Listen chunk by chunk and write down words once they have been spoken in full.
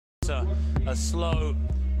a slow,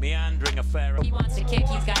 meandering affair. He wants to kick,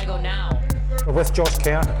 he's got to go now. With Josh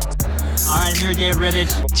Kerr. All right, I'm here, David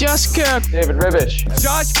Ribbich. Josh Kerr. David Ribbich.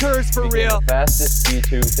 Josh Kerr's for real. Fastest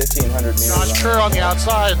D2 1500 meter. Josh Kerr on the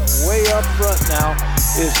outside. Way up front now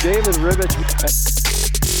is David Ribbich.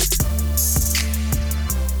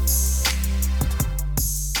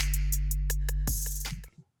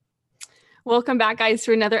 Welcome back, guys,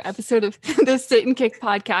 to another episode of the Sit and Kick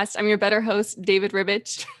podcast. I'm your better host, David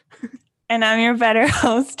Ribbich. And I'm your better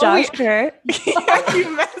host, Josh Kerr.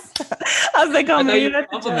 You messed up. I was like, oh, maybe you're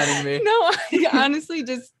complimenting me. No, I honestly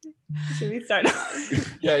just... Should we start?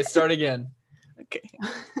 Yeah, start again. Okay.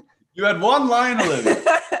 You had one line, Olivia.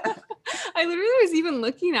 I literally was even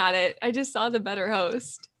looking at it. I just saw the better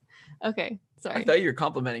host. Okay, sorry. I thought you were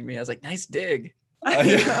complimenting me. I was like, nice dig.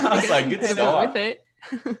 I was like, good stuff. With it.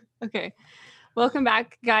 Okay. Welcome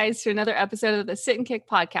back, guys, to another episode of the Sit and Kick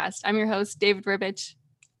podcast. I'm your host, David Ribbich.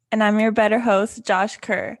 And I'm your better host, Josh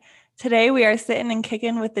Kerr. Today, we are sitting and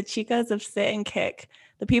kicking with the chicas of Sit and Kick.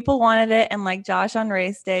 The people wanted it, and like Josh on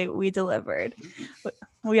race day, we delivered.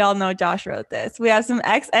 We all know Josh wrote this. We have some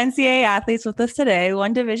ex-NCAA athletes with us today,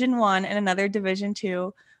 one Division I and another Division II.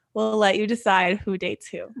 We'll let you decide who dates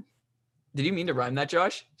who. Did you mean to rhyme that,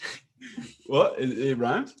 Josh? What? It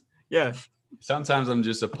rhymes? Yeah. Sometimes I'm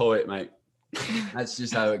just a poet, mate. That's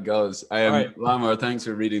just how it goes. Right. Lamar, thanks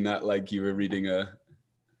for reading that like you were reading a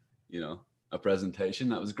presentation.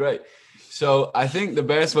 That was great. So I think the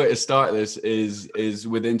best way to start this is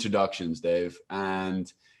with introductions, Dave.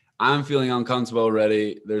 And I'm feeling uncomfortable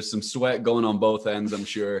already. There's some sweat going on both ends, I'm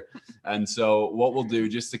sure. And so what we'll do,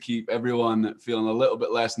 just to keep everyone feeling a little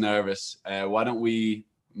bit less nervous, why don't we,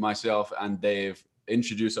 myself and Dave,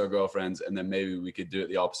 introduce our girlfriends, and then maybe we could do it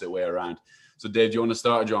the opposite way around. So Dave, do you want to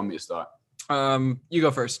start or do you want me to start? You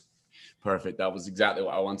go first. Perfect. That was exactly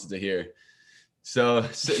what I wanted to hear. So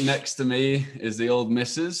sitting next to me is the old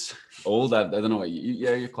missus. Old? I don't know what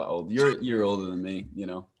you're quite old. You're older than me, you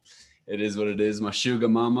know. It is what it is. My sugar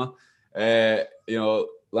mama.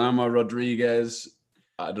 Lamar Rodriguez.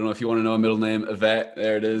 I don't know if you want to know a middle name. Yvette.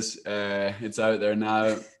 There it is. It's out there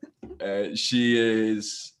now. She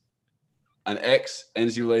is an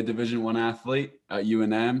ex-NCAA Division I athlete at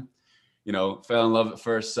UNM. You know, fell in love at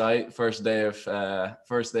first sight, first day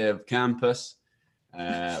of campus.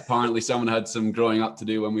 Apparently someone had some growing up to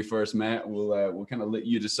do when we first met. We'll kind of let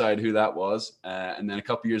you decide who that was. And then a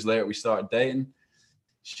couple years later, we started dating.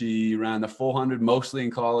 She ran the 400 mostly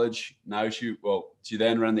in college. Now she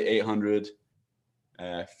then ran the 800,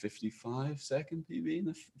 55 second PB in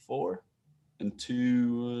the 4 and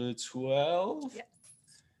 2:12. Yeah.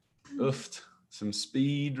 Oofed. Some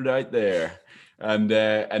speed right there. And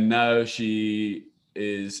now she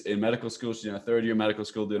is in medical school. She's in a third year medical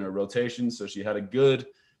school doing her rotation. So she had a good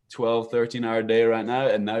 13 hour day right now.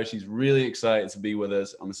 And now she's really excited to be with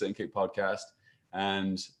us on the Sit and Kick podcast.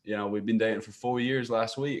 And, you know, we've been dating for 4 years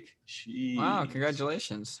last week. Wow,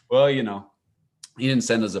 congratulations. Well, you know, he didn't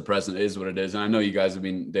send us a present. It is what it is. And I know you guys have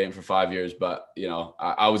been dating for 5 years, but, you know,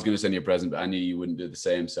 I was going to send you a present, but I knew you wouldn't do the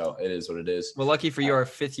same. So it is what it is. Well, lucky for you, our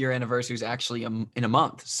 5th year anniversary is actually in a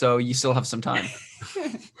month. So you still have some time.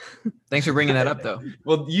 Thanks for bringing that up, though.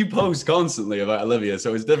 Well, you post constantly about Olivia,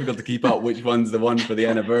 so it's difficult to keep up which one's the one for the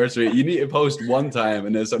anniversary. You need to post one time,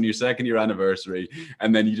 and it's on your 2nd year anniversary,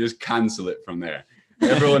 and then you just cancel it from there.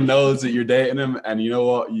 Everyone knows that you're dating him, and you know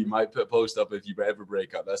what? You might put a post up if you ever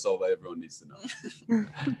break up. That's all that everyone needs to know.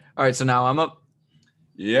 All right, so now I'm up.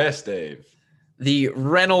 Yes, Dave. The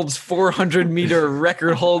Reynolds 400 meter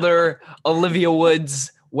record holder, Olivia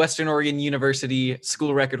Woods, Western Oregon University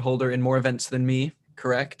school record holder in more events than me.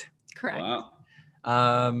 Correct? Correct.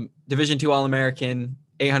 Wow. Division II All-American,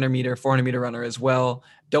 800 meter, 400 meter runner as well.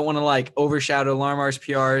 Don't want to overshadow Lamar's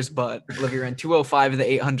PRs, but Olivia ran 2:05 of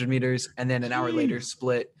the 800 meters, and then an hour later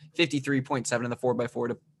split 53.7 in the 4x4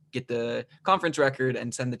 to get the conference record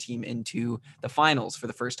and send the team into the finals for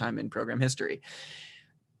the first time in program history.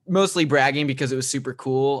 Mostly bragging because it was super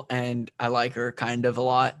cool, and I like her kind of a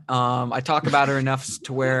lot. I talk about her enough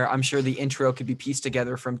to where I'm sure the intro could be pieced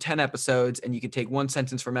together from 10 episodes, and you could take one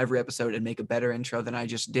sentence from every episode and make a better intro than I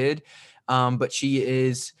just did. But she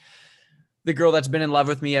is the girl that's been in love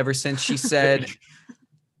with me ever since she said,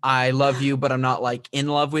 I love you, but I'm not in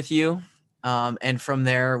love with you. And from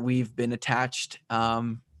there, we've been attached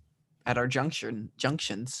at our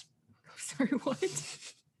junctions. Sorry, what?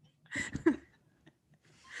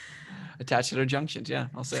 Attached at our junctions. Yeah,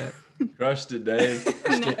 I'll say it. Crushed it, Dave.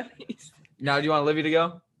 Nice. Now, do you want Olivia to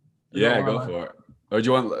go? Yeah, go for it. Or do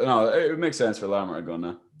you want? No, it makes sense for Lamar to go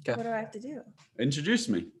now. Okay. What do I have to do? Introduce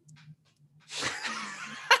me.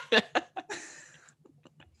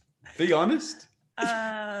 Be honest.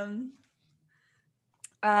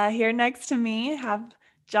 Here next to me have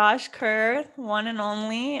Josh Kerr, one and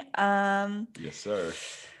only. Yes, sir.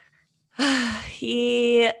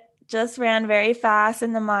 He just ran very fast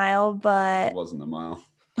in the mile, but It wasn't a mile.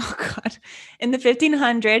 oh god, in the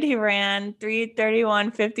 1500 he ran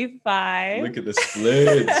 3:31:55. Look at the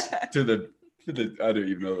splits to the I don't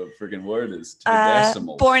even know what the freaking word is. To the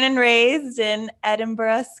decimals. Born and raised in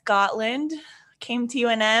Edinburgh, Scotland, came to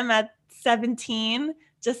UNM at 17,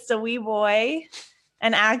 just a wee boy,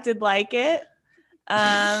 and acted like it.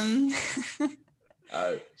 Ouch.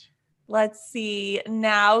 Let's see.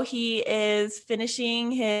 Now he is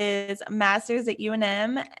finishing his master's at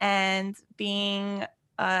UNM and being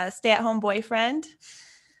a stay-at-home boyfriend,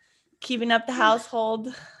 keeping up the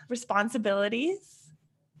household responsibilities.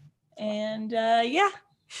 And yeah.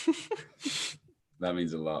 That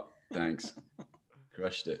means a lot. Thanks.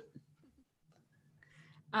 Crushed it.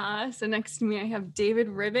 So next to me, I have David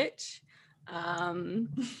Ribich.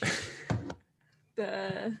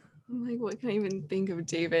 What can I even think of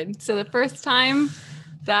David? So the first time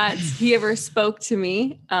that he ever spoke to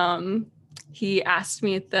me, he asked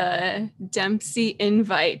me at the Dempsey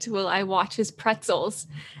invite, will I watch his pretzels?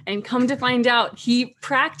 And come to find out, he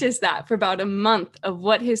practiced that for about a month of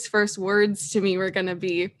what his first words to me were going to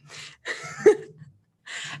be.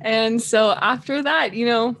 And so after that,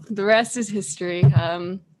 the rest is history.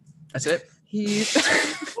 That's it.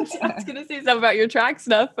 I was going to say something about your track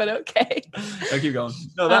stuff, but okay. I'll keep going.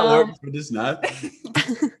 No, that worked for just now.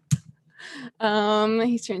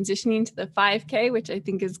 He's transitioning to the 5K, which I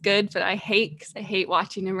think is good, but I hate because I hate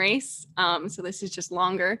watching him race. So this is just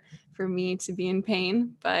longer for me to be in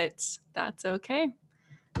pain, but that's okay.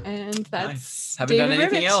 And that's nice. Haven't done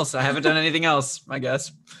anything else. I haven't done anything else, I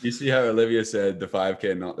guess. You see how Olivia said the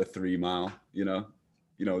 5K, not the 3 mile,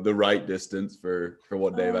 the right distance for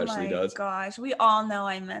what Dave actually does. Oh my gosh, we all know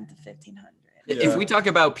I meant the 1500. Yeah. If we talk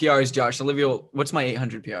about PRs, Josh, Olivia, what's my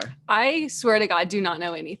 800 PR? I swear to God, do not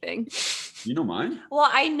know anything. You know mine? Well,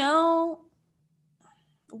 I know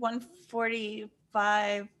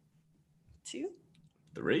 145 2.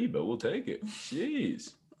 3, but we'll take it.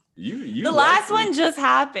 Jeez. You The last one just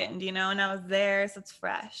happened, and I was there, so it's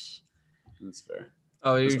fresh. That's fair.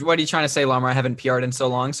 Oh, what are you trying to say, Lamar? I haven't PR'd in so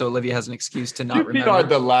long, so Olivia has an excuse to not You remember. PR'd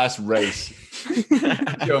the last race.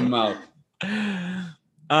 Your mouth.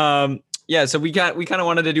 Yeah, so we kind of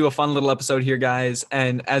wanted to do a fun little episode here, guys.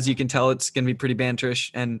 And as you can tell, it's going to be pretty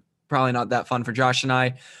banterish and probably not that fun for Josh and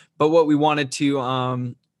I. But what we wanted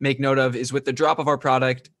to make note of is with the drop of our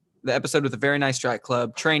product, the episode with a very nice track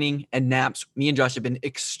club, training, and naps, me and Josh have been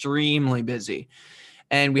extremely busy.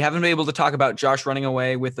 And we haven't been able to talk about Josh running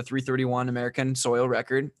away with the 3:31 American soil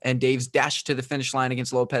record and Dave's dash to the finish line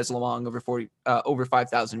against Lopez Lawang over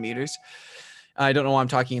 5,000 meters. I don't know why I'm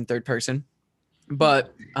talking in third person.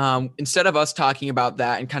 But instead of us talking about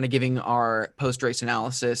that and kind of giving our post-race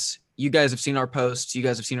analysis, you guys have seen our posts, you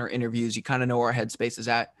guys have seen our interviews, you kind of know where our headspace is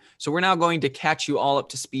at. So we're now going to catch you all up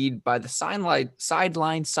to speed by the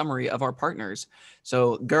sideline summary of our partners.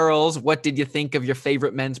 So girls, what did you think of your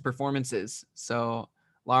favorite men's performances? So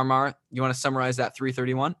Lamar, you want to summarize that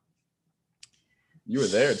 3:31? You were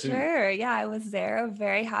there too. Sure. Yeah, I was there.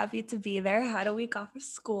 Very happy to be there. Had a week off of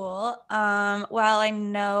school. Well, I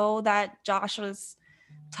know that Josh was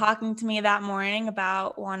talking to me that morning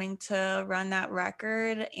about wanting to run that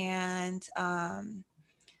record, and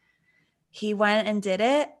he went and did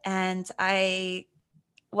it, and I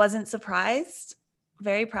wasn't surprised.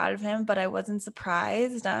 Very proud of him, but I wasn't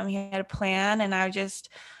surprised. He had a plan, and I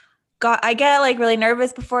get like really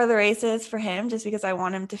nervous before the races for him just because I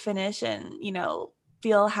want him to finish and,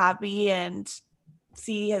 feel happy and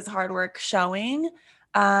see his hard work showing.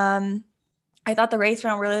 I thought the race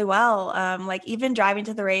went really well. Like even driving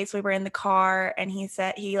to the race, we were in the car and he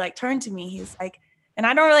turned to me. He's like, and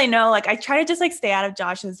I don't really know, like I try to just like stay out of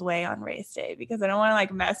Josh's way on race day because I don't want to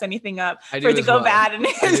like mess anything up for it to go bad and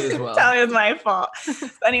tell me it was my fault. So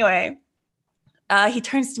anyway, he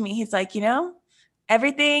turns to me. He's like,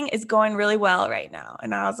 everything is going really well right now.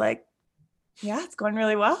 And I was like, yeah, it's going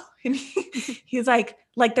really well. And he's like,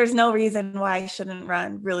 there's no reason why I shouldn't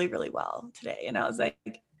run really, really well today. And I was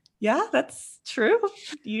like, yeah, that's true.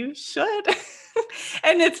 You should.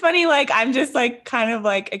 And it's funny, like, I'm just like kind of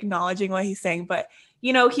like acknowledging what he's saying, but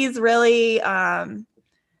he's really, I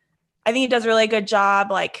think he does a really good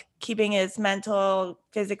job, like keeping his mental,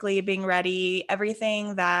 physically being ready,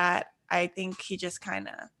 everything that I think he just kind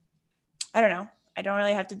of, I don't know. I don't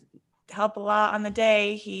really have to help a lot on the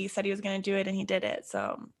day. He said he was going to do it and he did it.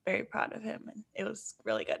 So I'm very proud of him and it was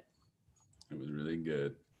really good. It was really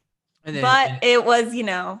good. And then, But it was,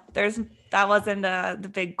 that wasn't the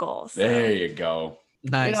big goal. So There you go. we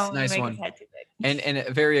nice, don't nice make one. his head too big. And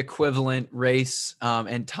a very equivalent race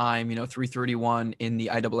and time, 3:31 in the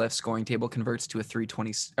IAAF scoring table converts to a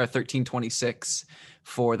 3:20 or 13:26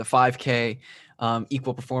 for the 5K.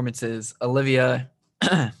 Equal performances. Olivia,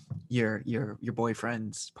 your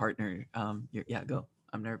boyfriend's partner. Go.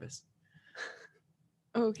 I'm nervous.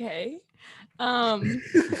 Okay.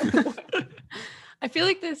 I feel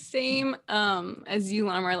like the same as you,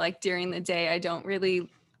 Lamar, like during the day, I don't really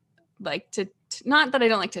like to, not that I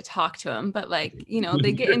don't like to talk to him, but like,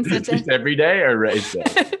 they get in such a, every day or race day?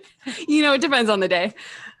 it depends on the day,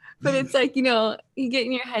 but it's like, you get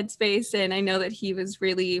in your headspace, and I know that he was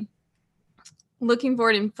really looking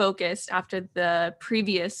forward and focused after the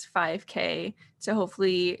previous 5K to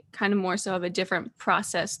hopefully kind of more so have a different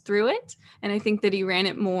process through it. And I think that he ran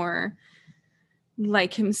it more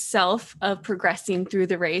like himself of progressing through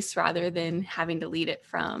the race rather than having to lead it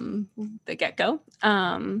from the get-go.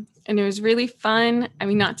 And it was really fun. I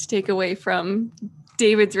mean, not to take away from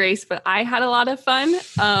David's race, but I had a lot of fun.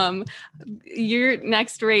 Your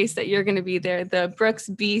next race that you're going to be there, the Brooks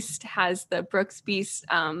Beast has the Brooks Beast,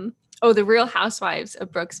 the Real Housewives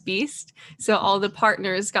of Brooks Beast. So all the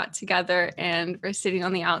partners got together and were sitting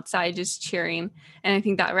on the outside just cheering. And I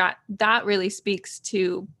think that really speaks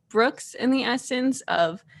to Brooks in the essence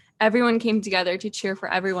of everyone came together to cheer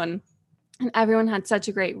for everyone, and everyone had such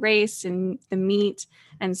a great race and the meet.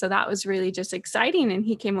 And so that was really just exciting. And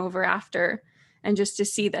he came over after, and just to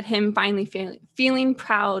see that him finally feeling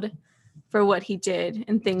proud for what he did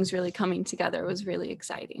and things really coming together was really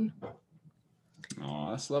exciting. Oh,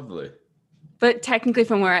 that's lovely. But technically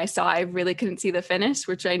from where I saw, I really couldn't see the finish,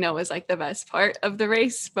 which I know was like the best part of the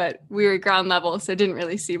race, but we were ground level, so didn't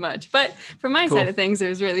really see much. But from my side of things, it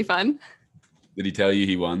was really fun. Did he tell you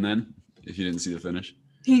he won then, if you didn't see the finish?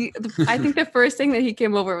 I think the first thing that he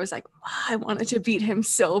came over was like, I wanted to beat him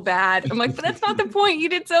so bad. I'm like, but that's not the point. You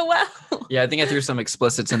did so well. Yeah, I think I threw some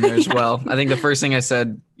explicits in there as well. I think the first thing I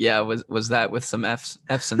said, was that with some F's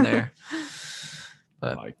in there.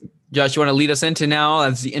 But Josh, you want to lead us into now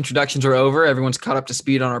as the introductions are over? Everyone's caught up to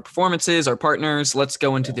speed on our performances, our partners. Let's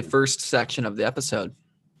go into the first section of the episode.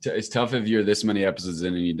 It's tough if you're this many episodes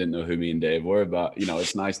in and you didn't know who me and Dave were, but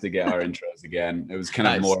it's nice to get our intros again. It was kind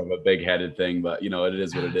of more of a big-headed thing, but it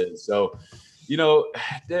is what it is. So,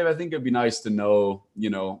 Dave, I think it'd be nice to know,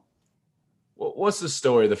 what's the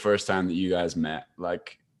story the first time that you guys met?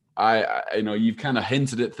 Like, I you've kind of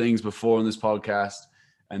hinted at things before on this podcast,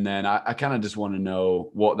 and then I kind of just want to know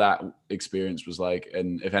what that experience was like,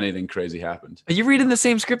 and if anything crazy happened. Are you reading the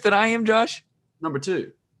same script that I am, Josh? Number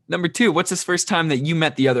two, what's this first time that you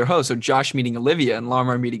met the other host? So Josh meeting Olivia and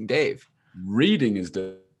Lamar meeting Dave. Reading is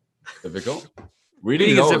difficult.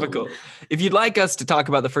 Reading is difficult. If you'd like us to talk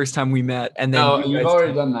about the first time we met, and then you've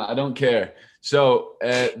already done that. I don't care. So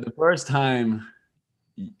the first time,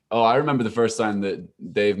 I remember the first time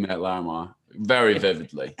that Dave met Lamar very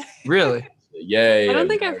vividly. Really? Yeah. I don't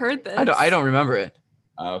think I've heard this. I don't remember it.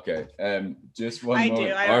 Okay. Just one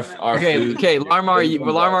more. Okay.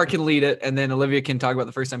 Lamar can lead it, and then Olivia can talk about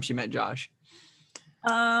the first time she met Josh.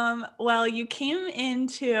 Well, you came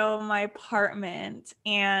into my apartment,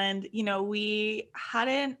 and we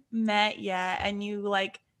hadn't met yet, and you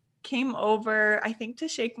came over, I think, to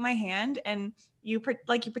shake my hand, and you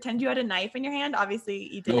pretend you had a knife in your hand.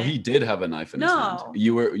 Obviously you didn't. No, he did have a knife in his hand.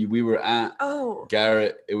 We were at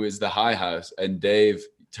Garrett. It was the High House, and Dave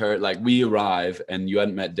we arrive, and you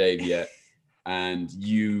hadn't met Dave yet, and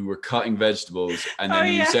you were cutting vegetables, and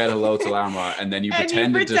then you said hello to Lamar, and then you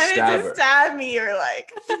pretended to stab me. You're like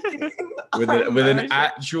with an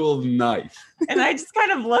actual knife. And I just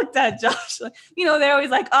kind of looked at Josh, they're always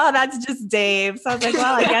like, oh, that's just Dave. So I was like,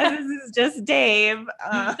 well, I guess this is just Dave.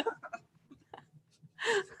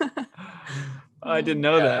 I didn't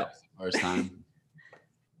know that. First time.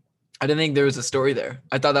 I didn't think there was a story there.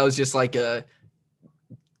 I thought that was just like a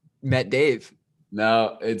met Dave.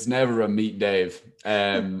 No, it's never a meet Dave.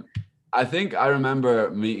 I think I remember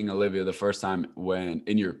meeting Olivia the first time when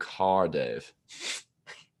in your car, Dave.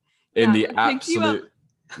 In the absolute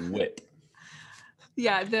whip.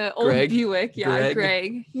 Yeah, the old Buick. Yeah,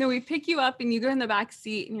 Greg. No, we pick you up and you go in the back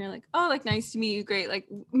seat and you're like, oh, nice to meet you. Great.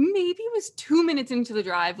 Maybe it was 2 minutes into the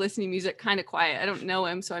drive, listening to music, kind of quiet. I don't know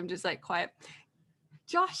him, so I'm just quiet.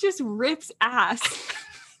 Josh just rips ass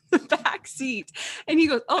the back seat. And he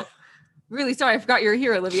goes, oh, really sorry. I forgot you were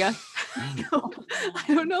here, Olivia. I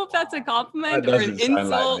don't know if that's a compliment or an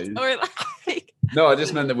insult or No, I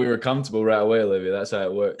just meant that we were comfortable right away, Olivia. That's how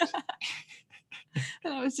it works.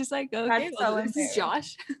 And I was just like, okay, well, this is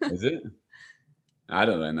Josh. Is it? I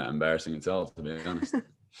don't find that embarrassing at all, to be honest.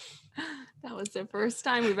 That was the first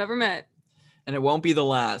time we've ever met. And it won't be the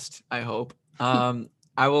last, I hope.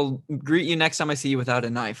 I will greet you next time I see you without a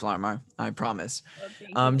knife, Larmar. I promise.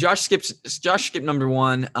 Josh skipped number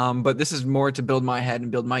 1, but this is more to build my head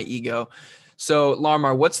and build my ego. So,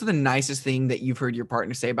 Larmar, what's the nicest thing that you've heard your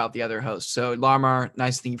partner say about the other host? So, Larmar,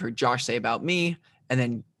 nicest thing you've heard Josh say about me, and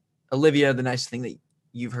then Olivia, the nicest thing that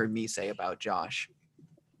you've heard me say about Josh.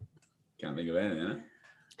 Can't think of anything,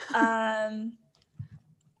 huh?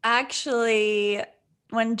 Actually,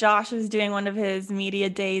 when Josh was doing one of his media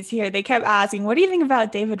days here, they kept asking, "What do you think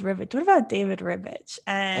about David Ribich? What about David Ribich?"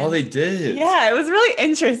 And They did. yeah, it was really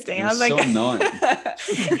interesting. It I was was like, so annoying.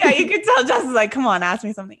 yeah, you could tell Josh was like, "Come on, ask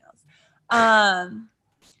me something else."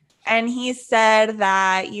 And he said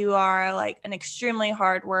that you are like an extremely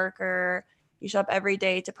hard worker. You show up every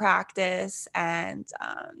day to practice, and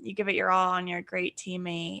you give it your all, and you're a great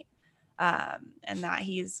teammate. And that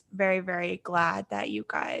he's very, very glad that you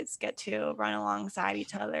guys get to run alongside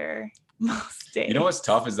each other most days. You know what's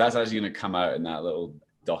tough is that's actually going to come out in that little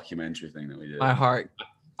documentary thing that we did. My heart.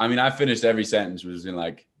 I mean, I finished every sentence was in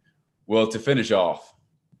like, well, to finish off,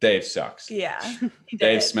 Dave sucks. Yeah.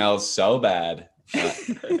 Dave smells so bad.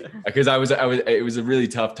 Because it was a really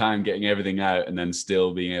tough time getting everything out and then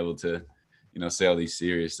still being able to, say all these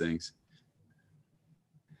serious things.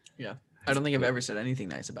 Yeah. I don't think I've ever said anything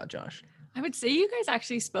nice about Josh. I would say you guys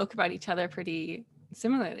actually spoke about each other pretty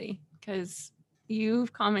similarly, because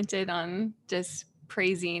you've commented on just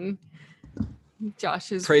praising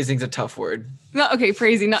Josh's. Praising's a tough word. No, okay,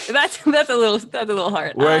 praising. Not, that's a little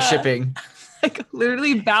hard. Worshipping. Like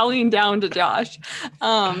literally bowing down to Josh.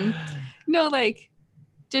 No, like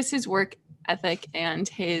just his work ethic and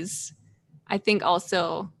his, I think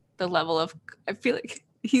also the level of, I feel like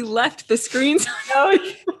he left the screen. So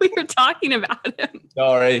we were talking about him.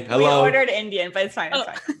 Sorry. Hello. We ordered Indian, but it's fine.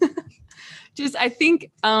 It's fine. Just, I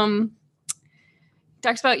think,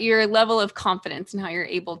 talks about your level of confidence and how you're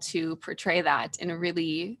able to portray that in a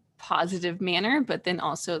really positive manner, but then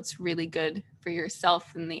also it's really good for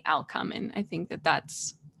yourself and the outcome. And I think that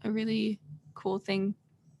that's a really cool thing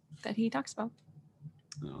that he talks about.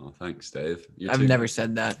 Oh, thanks, Dave. I've never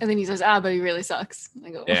said that. And then he says, but he really sucks.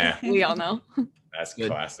 I go, yeah, we all know. That's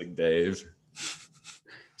classic Dave.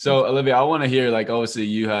 So, Olivia, I want to hear, like, obviously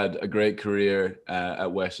you had a great career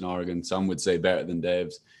at Western Oregon. Some would say better than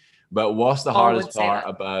Dave's. But what's the hardest part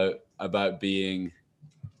about being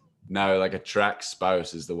now like a track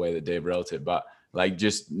spouse is the way that Dave wrote it. But like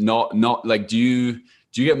just not like do you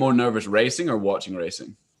get more nervous racing or watching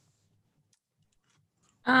racing?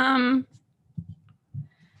 I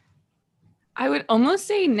would almost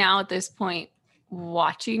say now at this point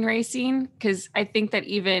watching racing, because I think that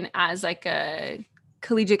even as like a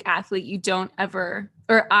collegiate athlete, you don't ever,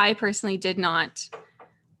 or I personally did not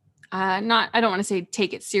I don't want to say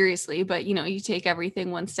take it seriously, but you take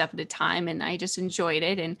everything one step at a time, and I just enjoyed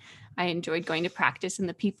it. And I enjoyed going to practice, and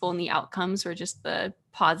the people and the outcomes were just the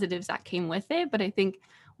positives that came with it. But I think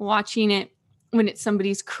watching it when it's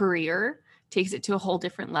somebody's career takes it to a whole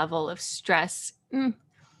different level of stress.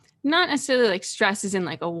 Not necessarily like stress is in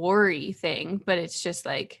like a worry thing, but it's just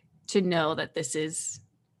like to know that this is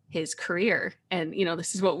his career and,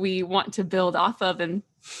 this is what we want to build off of and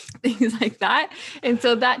things like that. And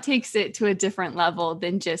so that takes it to a different level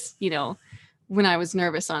than just, when I was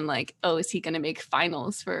nervous on like, oh, is he going to make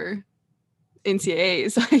finals for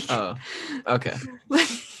NCAAs? Like, oh, okay.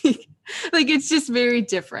 like it's just very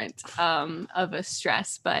different of a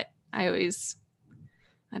stress, but I always,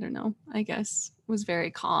 I don't know, I guess was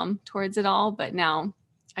very calm towards it all. But now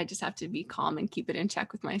I just have to be calm and keep it in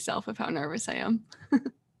check with myself of how nervous I am.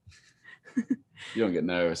 You don't get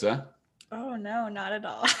nervous, huh? Oh, no, not at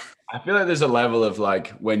all. I feel like there's a level of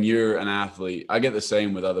like when you're an athlete, I get the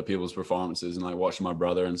same with other people's performances and like watching my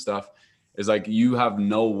brother and stuff. It's like you have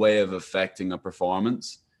no way of affecting a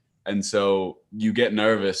performance. And so you get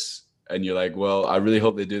nervous and you're like, well, I really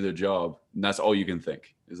hope they do their job. And that's all you can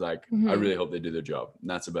think is like, I really hope they do their job. And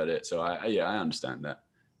that's about it. So I understand that.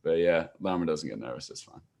 But yeah, Larmar doesn't get nervous. That's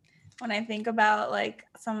fine. When I think about like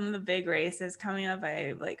some of the big races coming up,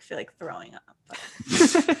 I like feel like throwing up.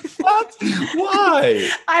 What? Why?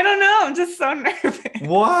 I don't know. I'm just so nervous.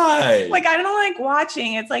 Why? Like I don't like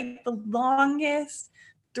watching. It's like the longest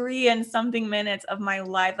 3 and something minutes of my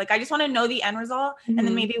life. Like I just want to know the end result and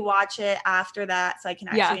then maybe watch it after that so I can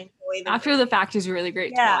actually enjoy the after the fact is really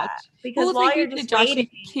great to watch. Because while you're just waiting,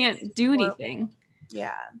 you can't do anything.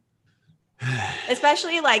 Yeah.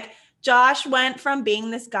 Especially like Josh went from being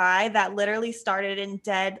this guy that literally started in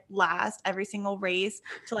dead last every single race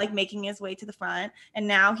to like making his way to the front. And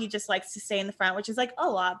now he just likes to stay in the front, which is like a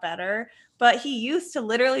lot better. But he used to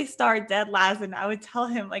literally start dead last. And I would tell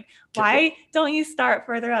him like, why don't you start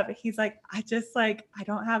further up? And he's like, I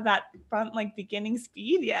don't have that front like beginning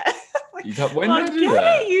speed yet. Like, When did you do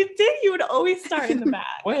that? You did. You would always start in the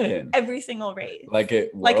back. When? Every single race. Like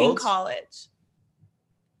at Like in Worlds? college.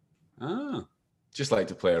 Oh, just like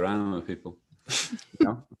to play around with people. You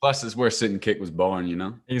know? Plus, it's where Sit and Kick was born, you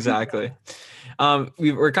know? Exactly.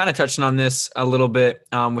 We're kind of touching on this a little bit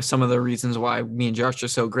with some of the reasons why me and Josh are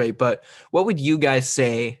so great. But what would you guys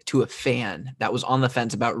say to a fan that was on the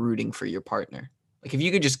fence about rooting for your partner? Like if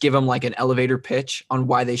you could just give them like an elevator pitch on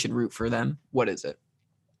why they should root for them, what is it?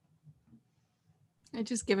 I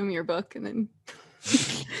just give him your book and then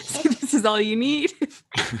say, this is all you need.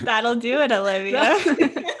 That'll do it, Olivia.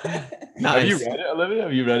 Nice. Have you read it, Olivia?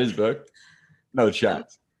 Have you read his book? No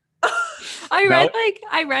chance. I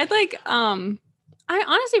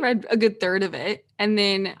honestly read a good third of it. And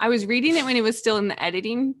then I was reading it when it was still in the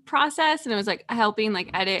editing process. And it was like helping like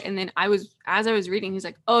edit. And then as I was reading, he's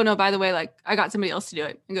like, oh no, by the way, like I got somebody else to do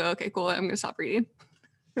it. And go, okay, cool. I'm going to stop reading.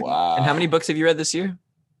 Wow. And how many books have you read this year?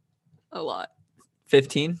 A lot.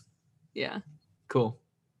 15? Yeah. Cool.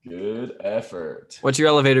 Good effort. What's your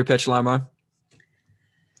elevator pitch, Lamar?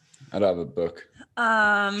 I don't have a book.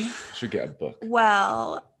 Should get a book.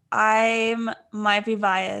 Well, I might be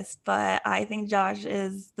biased, but I think Josh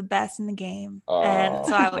is the best in the game. And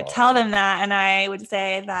so I would tell them that, and I would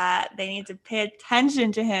say that they need to pay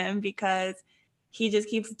attention to him because he just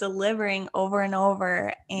keeps delivering over and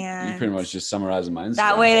over. And You pretty much just summarizing my Instagram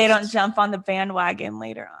that way they don't posts. jump on the bandwagon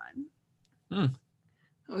later on.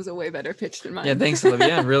 That was a way better pitch than mine. Yeah, thanks,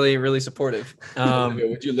 Olivia. Really, really supportive. Olivia,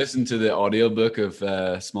 would you listen to the audiobook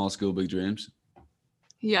of Small School Big Dreams?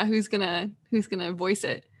 Yeah, who's gonna voice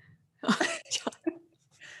it?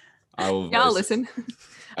 I will. Yeah, I'll voice it. listen.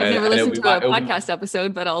 I've And never it'll listened be to a my- podcast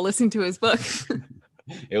episode, but I'll listen to his book.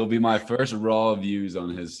 It will be my first raw views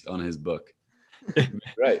on his book.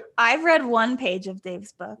 Right. I've read one page of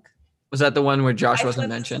Dave's book. Was that the one where Josh I wasn't flipped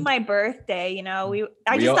to mentioned? my birthday, you know, I We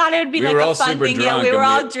just all- thought it would be we like were a all fun super thing. Yeah, drunk we and were we-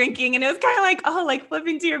 all drinking, and it was kind of like, oh, like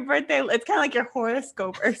flipping to your birthday. It's kind of like your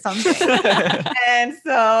horoscope or something. And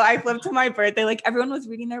so I flipped to my birthday. Like everyone was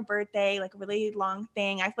reading their birthday, like a really long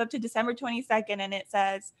thing. I flipped to December 22nd, and it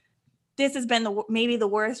says, "This has been maybe the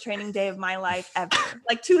worst training day of my life ever."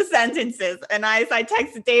 Like 2 sentences, and I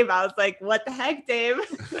texted Dave. I was like, "What the heck, Dave?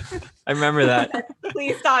 I remember that.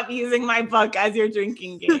 Please stop using my book as your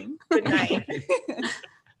drinking game. Good night."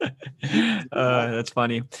 That's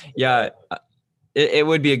funny. Yeah, it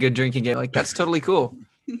would be a good drinking game. Like that's totally cool.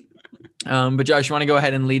 But Josh, you want to go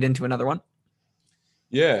ahead and lead into another one?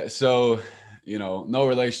 Yeah. So, no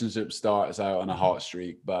relationship starts out on a hot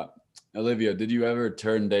streak. But Olivia, did you ever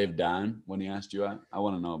turn Dave down when he asked you out? I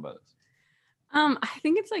want to know about this. I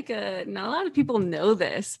think it's like not a lot of people know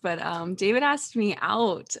this, but David asked me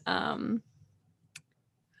out.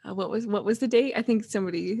 What was the date? I think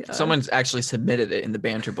Someone's actually submitted it in the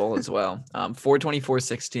Banter Bowl as well.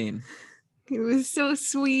 4/24/16. It was so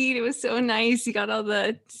sweet. It was so nice. He got all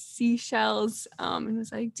the seashells and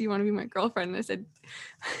was like, "Do you want to be my girlfriend?" And I said,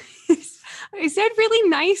 I said really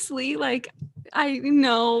nicely, like, I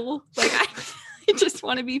know, like I just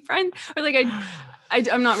want to be friends, or like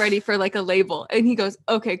I'm not ready for like a label. And he goes,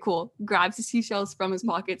 "Okay, cool." Grabs the seashells from his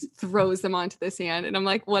pockets, throws them onto the sand, and I'm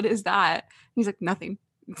like, "What is that?" He's like, "Nothing.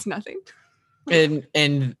 It's nothing."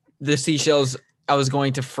 And the seashells, I was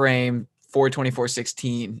going to frame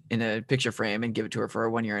 4/24/16 in a picture frame and give it to her for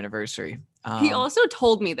a 1-year anniversary. He also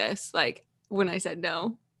told me this, like when I said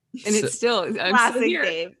no, and it's still I'm still Classic here.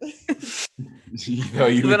 Dave.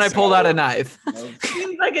 Then I pulled out a knife.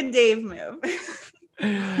 Seems like a Dave move.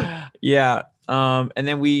 Yeah. And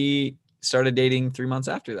then we started dating 3 months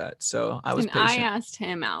after that. So I was And patient. I asked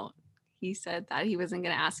him out. He said that he wasn't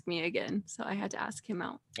going to ask me again, so I had to ask him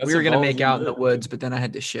out. We were going to make out in the woods, but then I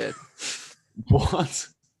had to shit. What?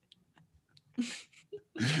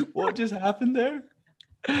 What just happened there?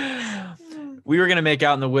 We were going to make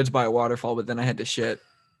out in the woods by a waterfall, but then I had to shit.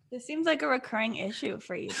 This seems like a recurring issue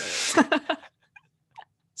for you, Dave.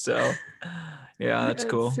 So, yeah, that's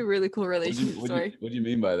cool. It's a really cool relationship story. What do you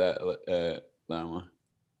mean by that, Lama?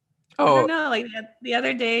 I Oh, don't know. Like the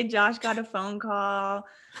other day, Josh got a phone call.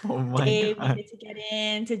 oh my Dave God. needed to get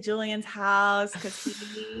into Julian's house because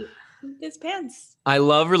he pooped his pants. I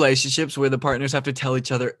love relationships where the partners have to tell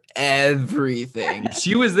each other everything.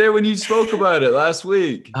 She was there when you spoke about it last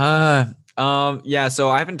week. Yeah, so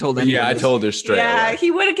I haven't told anyone. Yeah, I this. told her straight Yeah, away. he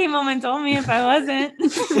would have came home and told me if I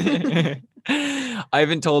wasn't. I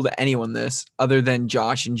haven't told anyone this other than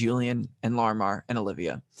Josh and Julian and Larmar and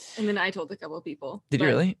Olivia. And then I told a couple of people. Did you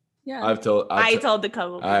but really? Yeah. I told the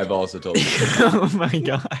couple. I've also told. Oh my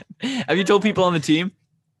God. Have you told people on the team?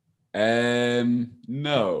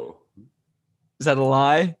 No, Is that a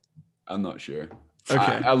lie? I'm not sure.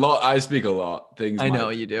 Okay. I speak a lot. Things I know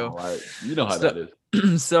might- you do. You know how So- that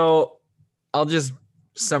is. So I'll just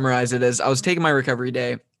summarize it as I was taking my recovery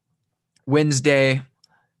day. Wednesday,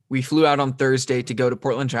 we flew out on Thursday to go to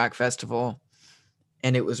Portland Track Festival.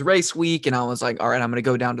 And it was race week. And I was like, all right, I'm going to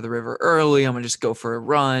go down to the river early. I'm going to just go for a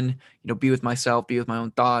run, be with myself, be with my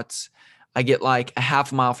own thoughts. I get like a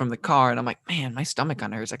half mile from the car and I'm like, man, my stomach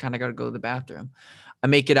kind of hurts. I kind of got to go to the bathroom. I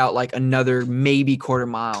make it out like another maybe quarter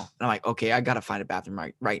mile. And I'm like, okay, I got to find a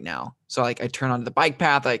bathroom right now. So like I turn onto the bike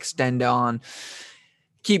path, I extend on,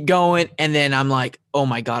 keep going. And then I'm like, oh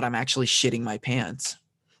my God, I'm actually shitting my pants.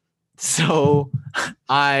 So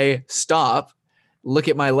I stop, look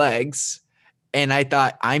at my legs, and I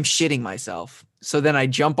thought I'm shitting myself. So then I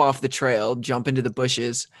jump off the trail, jump into the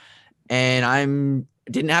bushes, and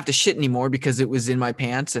didn't have to shit anymore because it was in my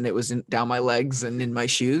pants and it was down my legs and in my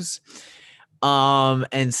shoes.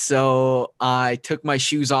 And so I took my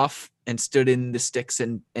shoes off and stood in the sticks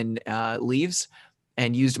and leaves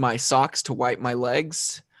and used my socks to wipe my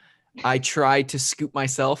legs. I tried to scoop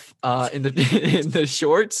myself in the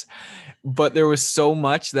shorts, but there was so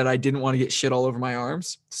much that I didn't want to get shit all over my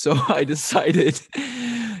arms. So I decided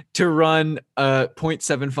to run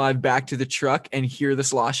 0.75 back to the truck and hear the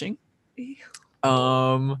sloshing.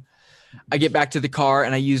 I get back to the car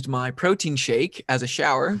and I used my protein shake as a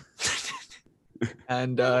shower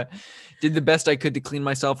and did the best I could to clean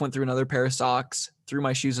myself, went through another pair of socks, threw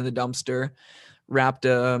my shoes in the dumpster, wrapped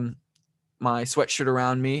my sweatshirt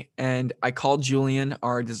around me, and I called Julian,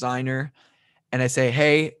 our designer, and I say,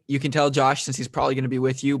 hey, you can tell Josh since he's probably going to be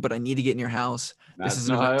with you, but I need to get in your house. That's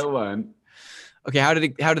not how it went. Okay, how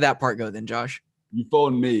did that part go then, Josh? You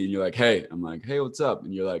phoned me and you're like, hey. I'm like, hey, what's up?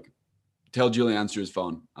 And you're like, tell Julian answer his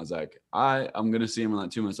phone. I was like, I'm going to see him in like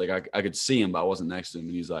 2 minutes. Like I could see him, but I wasn't next to him.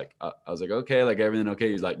 And he's like, I was like, okay, like everything okay?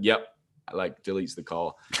 He's like, yep. I like deletes the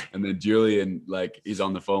call. And then Julian, like he's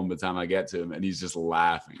on the phone by the time I get to him and he's just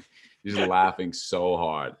laughing. He's laughing so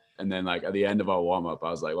hard. And then like at the end of our warm up, I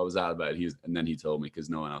was like, what was that about? And then he told me because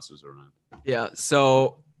no one else was around. Yeah.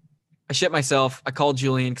 So I shit myself. I called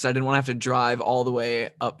Julian because I didn't want to have to drive all the way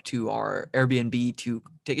up to our Airbnb to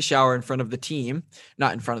take a shower in front of the team.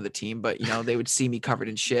 Not in front of the team, but they would see me covered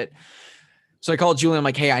in shit. So I called Julian. I'm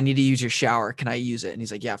like, hey, I need to use your shower. Can I use it? And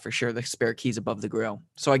he's like, yeah, for sure. The spare key's above the grill.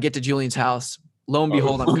 So I get to Julian's house. Lo and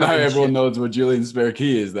behold, I'm covered now in everyone shit. knows what Julian's spare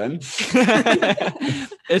key is then.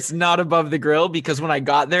 It's not above the grill because when I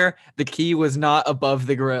got there, the key was not above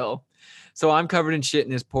the grill. So I'm covered in shit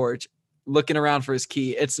in his porch, looking around for his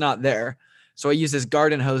key. It's not there. So I use this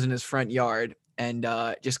garden hose in his front yard and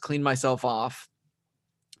just clean myself off.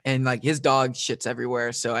 And like his dog shits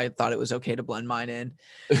everywhere. So I thought it was okay to blend mine in.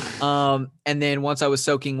 And then once I was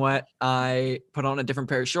soaking wet, I put on a different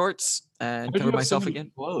pair of shorts and covered myself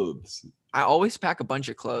again. Clothes. I always pack a bunch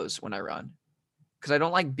of clothes when I run because I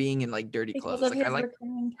don't like being in like dirty clothes. Because of Like I his like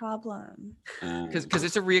recurring problem. because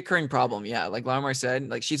it's a reoccurring problem. Yeah, like Lamar said,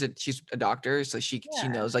 like she's a doctor, so she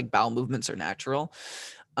knows like bowel movements are natural.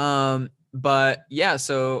 But yeah,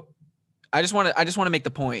 so I just want to make the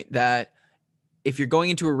point that if you're going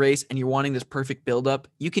into a race and you're wanting this perfect buildup,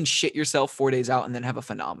 you can shit yourself 4 days out and then have a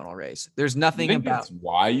phenomenal race. There's nothing about that's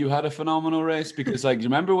why you had a phenomenal race because like, do you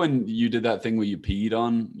remember when you did that thing where you peed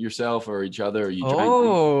on yourself or each other? Or you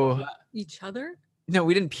drank Each other? No,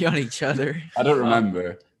 we didn't pee on each other. I don't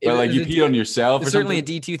remember. It But like was you a peed on yourself. It's Or certainly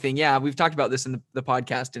something? a D2 thing. Yeah, we've talked about this in the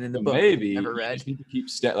podcast and in the book. Maybe Never you read. just need to keep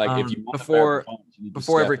like if you want before you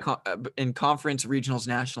before every in conference, regionals,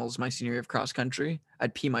 nationals, my senior year of cross country,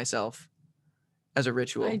 I'd pee myself as a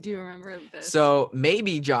ritual. I do remember this. So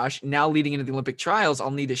maybe Josh, now leading into the Olympic trials,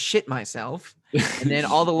 I'll need to shit myself, and then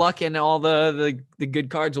all the luck and all the good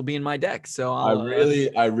cards will be in my deck. So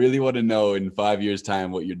I really want to know in 5 years'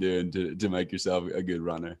 time what you're doing to make yourself a good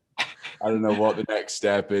runner. I don't know what the next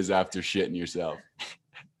step is after shitting yourself.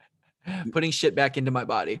 Putting shit back into my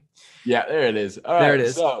body. Yeah, there it is. All there right, it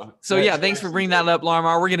is. So next yeah, thanks for bringing that up,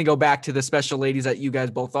 Lamar. We're gonna go back to the special ladies that you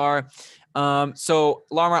guys both are. So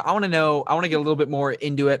Lamar, I want to get a little bit more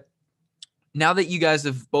into it. Now that you guys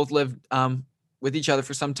have both lived with each other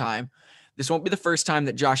for some time, this won't be the first time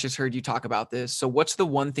that Josh has heard you talk about this. So what's the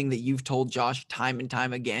one thing that you've told Josh time and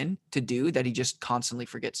time again to do that he just constantly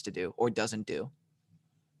forgets to do or doesn't do?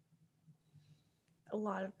 A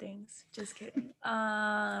lot of things. Just kidding.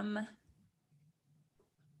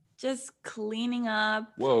 Just cleaning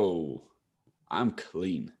up. Whoa. I'm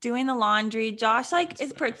clean. Doing the laundry. Josh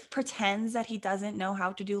pretends that he doesn't know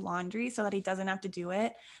how to do laundry so that he doesn't have to do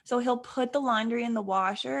it. So he'll put the laundry in the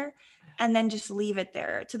washer and then just leave it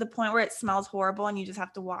there to the point where it smells horrible and you just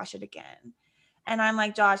have to wash it again. And I'm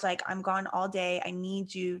like, Josh, like, I'm gone all day. I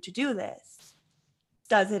need you to do this.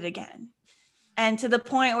 Does it again. And to the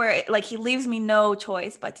point where like he leaves me no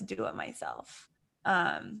choice but to do it myself.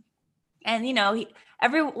 And you know,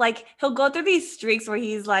 he'll go through these streaks where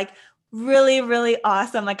he's like really, really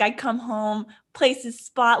awesome. Like I come home, place is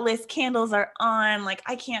spotless, candles are on, like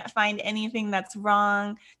I can't find anything that's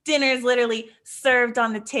wrong. Dinner is literally served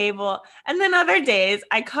on the table. And then other days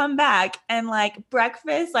I come back and like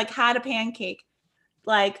breakfast, like had a pancake,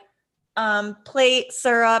 like plate,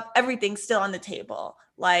 syrup, everything still on the table,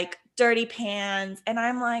 like dirty pans. And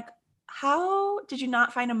I'm like, how did you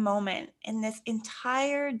not find a moment in this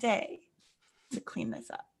entire day to clean this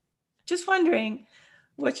up? Just wondering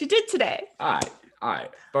what you did today. All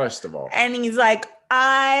right. First of all. And he's like,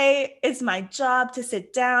 it's my job to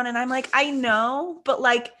sit down. And I'm like, I know, but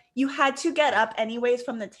like you had to get up anyways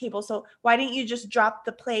from the table. So why didn't you just drop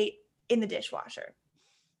the plate in the dishwasher?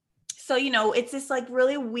 So, you know, it's this like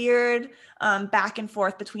really weird back and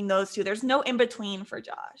forth between those two. There's no in between for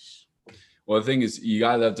Josh. Well, the thing is, you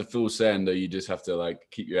either have to full send or you just have to like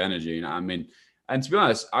keep your energy. You know what I mean? And to be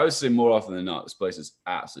honest, I would say more often than not, this place is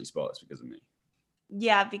absolutely spotless because of me.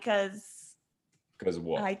 Yeah, because of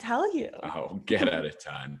what? I tell you. Oh, get out of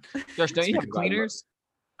town. Josh, don't you have cleaners?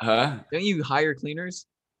 Huh? Don't you hire cleaners?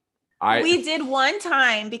 We did one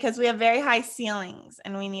time because we have very high ceilings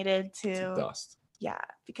and we needed to dust. Yeah,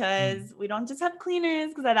 because we don't just have cleaners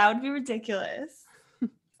because that would be ridiculous.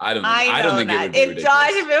 I don't think that. It would be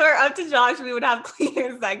If it were up to Josh, we would have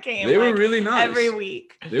cleaners that came. They were really nice every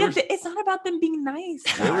week. It's not about them being nice.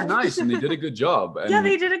 They were nice and they did a good job. Yeah,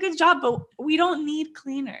 they did a good job, but we don't need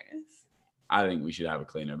cleaners. I think we should have a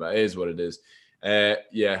cleaner, but it is what it is.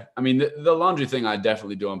 Yeah, I mean, the laundry thing I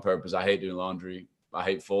definitely do on purpose. I hate doing laundry. I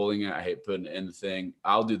hate folding it. I hate putting it in the thing.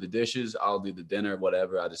 I'll do the dishes. I'll do the dinner,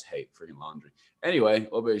 whatever. I just hate freaking laundry. Anyway,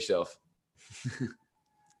 what about yourself?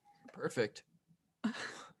 Perfect.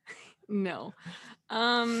 No.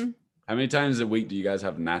 How many times a week do you guys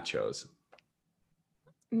have nachos?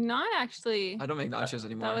 Not actually. I don't make nachos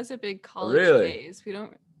anymore. That was a big college phase. We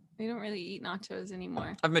don't really eat nachos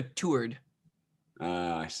anymore. I've matured.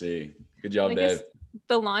 I see. Good job, Dave.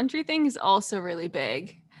 The laundry thing is also really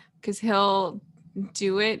big because he'll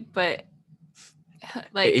do it, but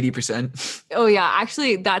like 80%. Oh yeah,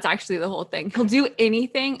 actually that's actually the whole thing. He'll do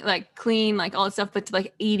anything like clean, like all that stuff, but to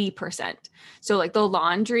like 80%. So like the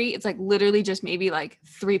laundry, it's like literally just maybe like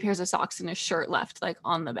 3 pairs of socks and a shirt left like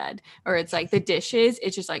on the bed. Or it's like the dishes,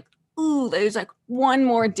 it's just like, ooh, there's like one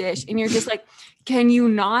more dish. And you're just like, can you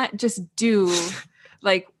not just do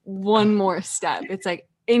like one more step? It's like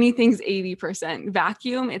anything's 80%.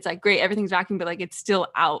 Vacuum, it's like great, everything's vacuum, but like it's still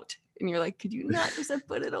out. And you're like, could you not just have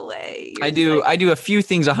put it away? I do a few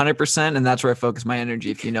things 100%, and that's where I focus my energy,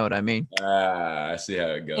 if you know what I mean. I see how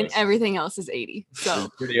it goes. And everything else is 80. So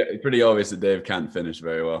pretty obvious that Dave can't finish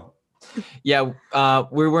very well. Yeah,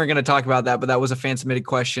 we weren't going to talk about that, but that was a fan submitted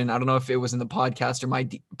question. I don't know if it was in the podcast or my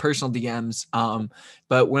personal DMs,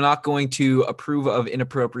 but we're not going to approve of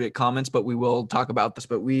inappropriate comments, but we will talk about this.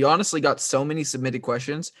 But we honestly got so many submitted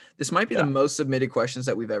questions. This might be the most submitted questions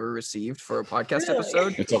that we've ever received for a podcast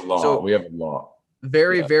episode. It's a lot. So we have a lot.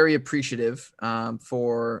 Very appreciative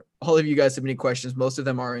for all of you guys submitting questions. Most of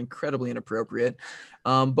them are incredibly inappropriate.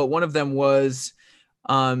 But one of them was,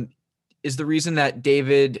 is the reason that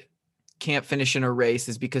David can't finish in a race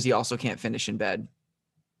is because he also can't finish in bed.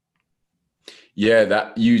 Yeah,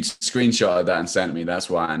 that you screenshotted that and sent me. That's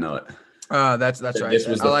why I know it. That's right. This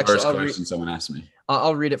was the first question someone asked me.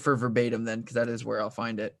 I'll read it for verbatim then, because that is where I'll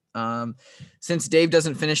find it. Since Dave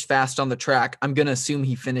doesn't finish fast on the track, I'm going to assume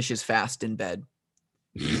he finishes fast in bed.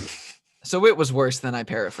 So it was worse than I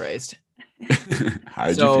paraphrased. How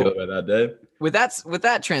did you feel about that, Dave? With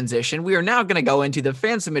that transition, we are now going to go into the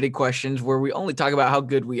fan submitted questions where we only talk about how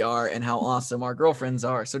good we are and how awesome our girlfriends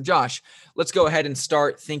are. So Josh, let's go ahead and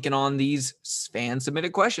start thinking on these fan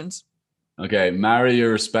submitted questions. Okay. Marry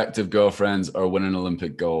your respective girlfriends or win an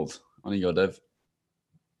Olympic gold. On you go, Dave.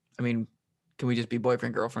 I mean, can we just be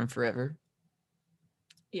boyfriend, girlfriend forever?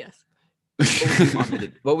 Yes.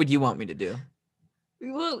 What would you want me to do?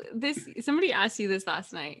 Well, somebody asked you this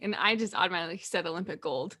last night and I just automatically said Olympic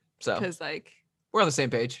gold. So because like we're on the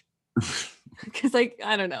same page. Because like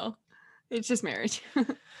I don't know, it's just marriage. And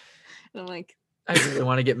I'm like, I really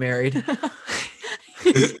want to get married.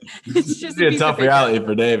 It's just a tough reality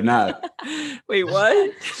for Dave now. Wait,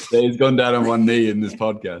 what? Dave's gone down on one knee in this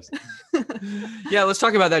podcast. Yeah, let's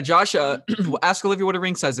talk about that. Josh, ask Olivia what a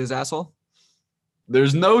ring size is, asshole.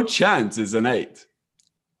 There's no chance it's an 8.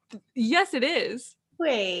 Yes, it is.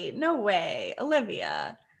 Wait, no way.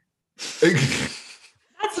 Olivia.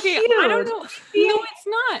 That's Okay, cute. I don't know. No, it's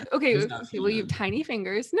not. Okay, It's not okay. Well, you have tiny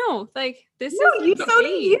fingers. No, like this No, is you like so do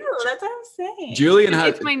eight. you. That's what I'm saying. Julian had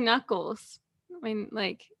It's my knuckles.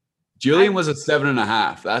 Julian was a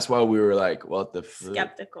 7.5. That's why we were like, what the fuck?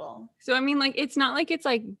 Skeptical. So I mean, like, it's not like it's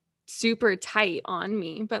like super tight on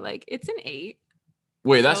me, but like it's an 8.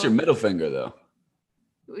 Wait, that's So- your middle finger though.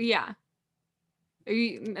 Yeah. Are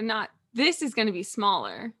you not? This is going to be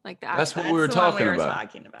smaller, like that. That's what That's we were the one talking about.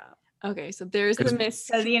 talking about. Okay, so there's the 'Cause-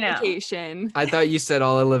 you know. miscommunication. I thought you said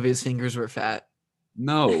all Olivia's fingers were fat.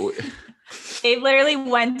 No. Dave literally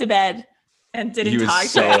went to bed and He didn't was talk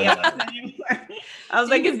so to me mad. anymore. I was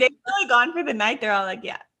like, is Dave really gone for the night? They're all like,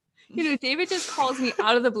 yeah. You know, David just calls me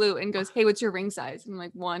out of the blue and goes, "Hey, what's your ring size?" And I'm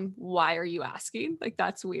like, "1, why are you asking? Like,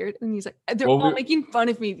 that's weird." And he's like, "They're Well, all making fun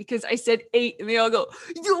of me because I said 8," and they all go,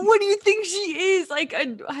 "What do you think she is?" Like, I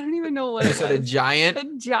don't even know what I it said a was. giant.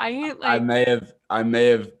 A giant, I like, may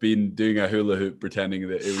have been doing a hula hoop pretending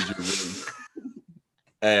that it was your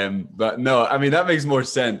ring. But no, I mean that makes more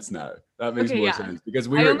sense now. That makes Okay, more yeah. sense because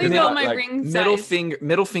we I were only cause know I- my like, ring size.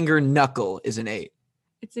 Middle finger knuckle is an 8.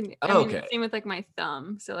 It's an. Oh, I mean, okay. same with like my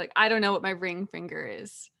thumb. So like, I don't know what my ring finger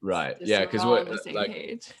is. Right. Just Yeah, so because we're all what on the same like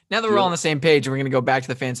page. Now that we're all on the same page, we're going to go back to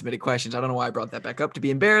the fan submitted questions. I don't know why I brought that back up to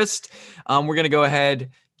be embarrassed. We're going to go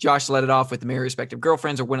ahead. Josh let it off with the marry respective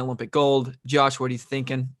girlfriends or win Olympic gold. Josh, what are you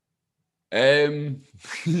thinking?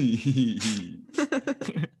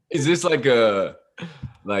 is this like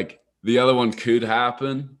the other one could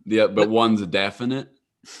happen, but one's a definite.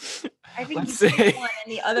 I think Let's you pick see. one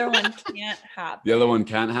and the other one can't happen. The other one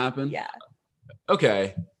can't happen? Yeah.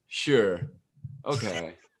 Okay, sure.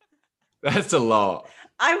 Okay. That's a lot.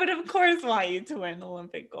 I would, of course, want you to win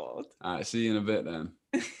Olympic gold. All right, see you in a bit then.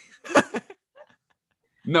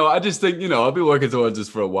 No, I just think, I'll be working towards this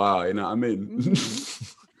for a while, I mean,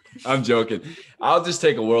 I'm joking. I'll just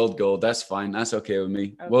take a world gold. That's fine. That's okay with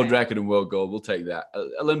me. Okay. World record and world gold. We'll take that.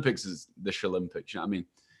 Olympics is the Olympics. You know what I mean?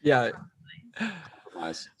 Yeah.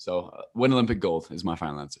 Nice. So win Olympic gold is my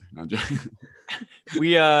final answer. No, I'm joking.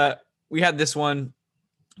 We had this one.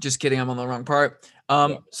 Just kidding. I'm on the wrong part.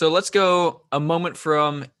 So let's go a moment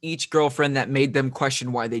from each girlfriend that made them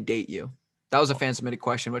question why they date you. That was a fan submitted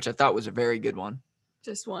question, which I thought was a very good one.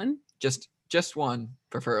 Just one. Just one,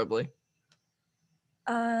 preferably.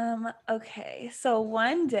 Okay. So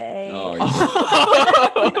one day.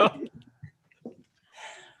 Oh,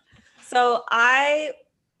 So I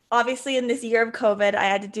obviously in this year of COVID, I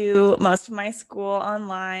had to do most of my school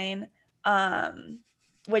online,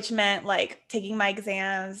 which meant like taking my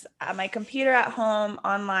exams at my computer at home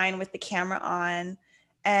online with the camera on.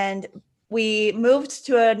 And we moved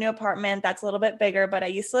to a new apartment that's a little bit bigger, but I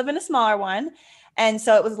used to live in a smaller one. And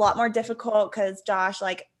so it was a lot more difficult because Josh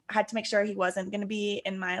had to make sure he wasn't going to be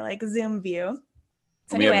in my Zoom view.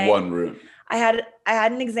 So we have anyway, one room. I had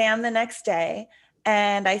an exam the next day.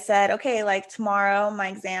 And I said, okay, tomorrow my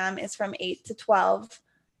exam is from 8 to 12.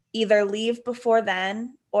 Either leave before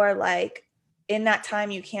then or in that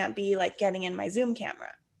time you can't be getting in my Zoom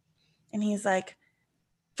camera. And he's like,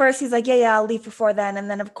 first he's like, yeah, I'll leave before then. And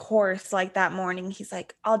then of course, that morning, he's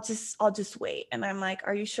like, I'll just wait. And I'm like,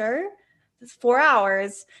 are you sure? It's 4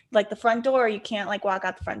 hours. The front door, you can't walk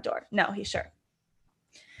out the front door. No, he's sure.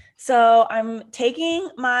 So I'm taking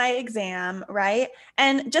my exam, right?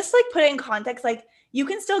 And just put it in context, you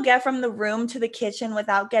can still get from the room to the kitchen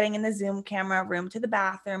without getting in the Zoom camera, room to the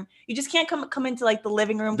bathroom. You just can't come into the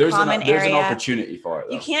living room common There's area. an opportunity for it,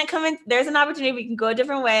 though. You can't come in. There's an opportunity. We can go a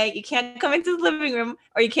different way. You can't come into the living room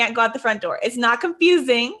or you can't go out the front door. It's not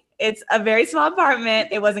confusing. It's a very small apartment.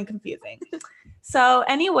 It wasn't confusing. So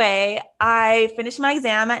anyway, I finished my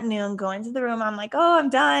exam at noon, go into the room. I'm like, oh, I'm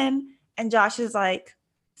done. And Josh is like,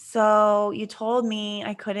 so you told me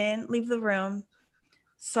I couldn't leave the room.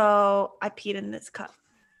 So I peed in this cup.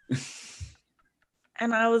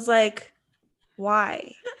 And I was like,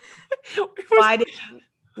 why?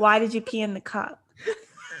 Why did you pee in the cup?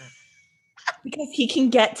 Because he can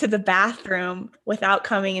get to the bathroom without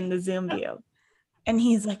coming in the Zoom view. And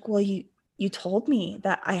he's like, well, you told me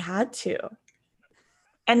that I had to.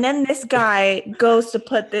 And then this guy goes to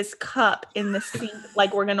put this cup in the sink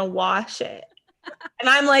like we're going to wash it. And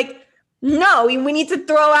I'm like, no, we need to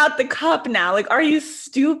throw out the cup now. Are you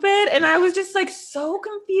stupid? And I was just so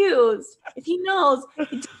confused. If he knows,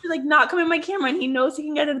 he just not come in my camera and he knows he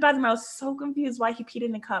can get to the bathroom. I was so confused why he peed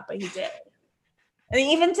in the cup, but he did. And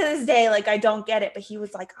even to this day, like, I don't get it. But he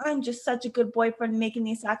was like, I'm just such a good boyfriend making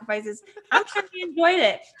these sacrifices. I'm sure he enjoyed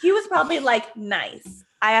it. He was probably like, nice.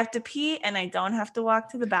 I have to pee and I don't have to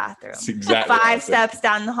walk to the bathroom. That's exactly what I 5 said. steps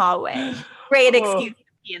down the hallway. Great excuse to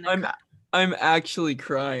pee in the car. I'm actually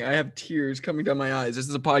crying. I have tears coming down my eyes. This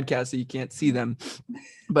is a podcast, so you can't see them,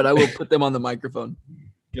 but I will put them on the microphone.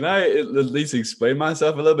 Can I at least explain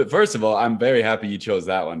myself a little bit? First of all, I'm very happy you chose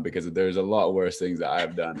that one because there's a lot worse things that I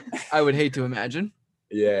have done. I would hate to imagine.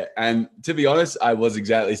 Yeah. And to be honest, I was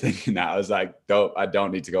exactly thinking that. I was like, dope, I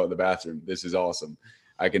don't need to go to the bathroom. This is awesome.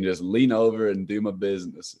 I can just lean over and do my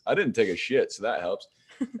business. I didn't take a shit, so that helps.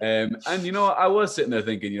 And you know, I was sitting there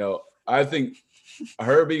thinking, you know, I think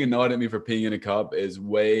her being annoyed at me for peeing in a cup is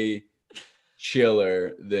way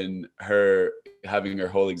chiller than her having her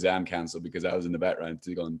whole exam canceled because I was in the background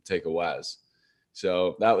to go and take a WAS.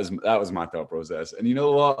 So that was my thought process. And you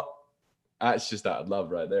know what? That's just that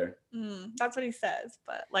love right there. That's what he says.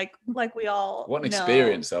 But like we all What an know,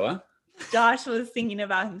 experience, though, huh? Josh was thinking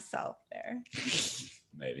about himself there.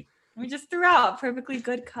 Maybe. We just threw out a perfectly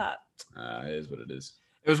good cup. It is what it is.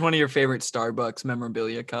 It was one of your favorite Starbucks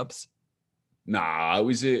memorabilia cups. Nah, it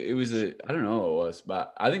was a I don't know what it was,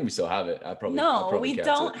 but I think we still have it. I probably We kept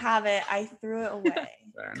don't it. have it. I threw it away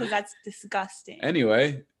because that's disgusting.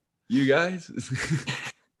 Anyway, you guys,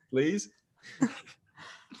 please.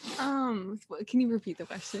 Can you repeat the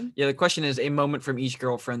question? Yeah, the question is a moment from each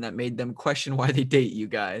girlfriend that made them question why they date you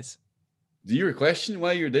guys. Do you question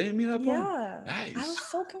why you're dating me that point? Yeah. Nice. I was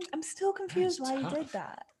I'm still confused That's why you tough. did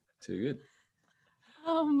that. Too good.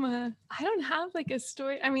 I don't have like a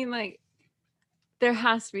story. I mean, like, there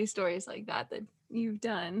has to be stories like that you've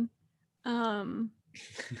done. I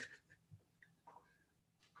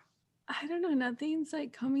don't know. Nothing's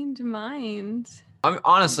like coming to mind. I'm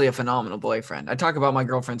honestly a phenomenal boyfriend. I talk about my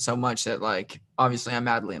girlfriend so much that, like, obviously I'm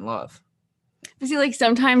madly in love. But see, like,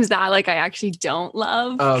 sometimes that, like, I actually don't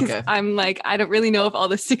love. Oh, 'cause okay. I'm like, I don't really know if all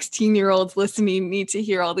the 16-year-olds listening need to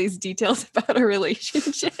hear all these details about a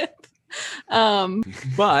relationship.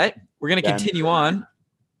 But we're going to Damn. continue on.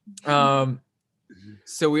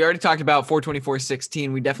 So we already talked about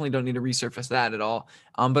 424-16. We definitely don't need to resurface that at all.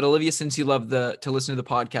 But Olivia, since you love to listen to the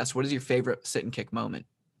podcast, what is your favorite sit and kick moment?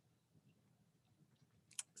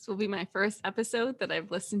 This will be my first episode that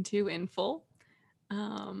I've listened to in full.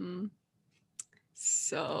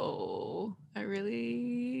 So I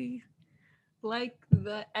really like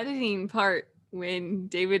the editing part when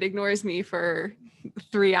David ignores me for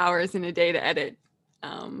 3 hours in a day to edit.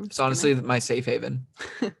 It's honestly my safe haven.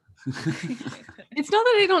 It's not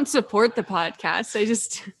that I don't support the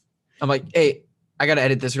podcast. I'm like, hey, I got to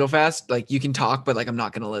edit this real fast. Like, you can talk, but like, I'm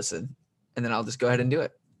not going to listen. And then I'll just go ahead and do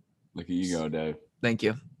it. Look at you go, Dave. Thank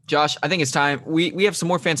you. Josh, I think it's time. We have some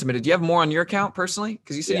more fan submitted. Do you have more on your account personally?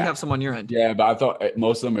 Because you said you have some on your end. Yeah, but I thought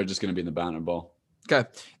most of them are just going to be in the banner ball. Okay.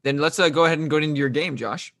 Then let's go ahead and go into your game,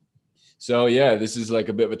 Josh. So yeah, this is like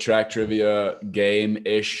a bit of a track trivia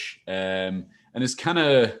game-ish. And it's kind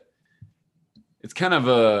of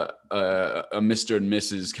a Mr. and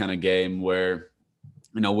Mrs. kind of game where,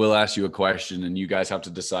 you know, we'll ask you a question and you guys have to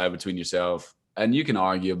decide between yourself, and you can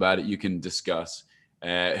argue about it. You can discuss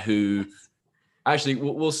who. Actually,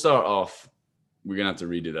 we'll start off. We're gonna have to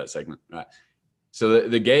redo that segment, right? So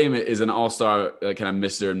the game is an all-star kind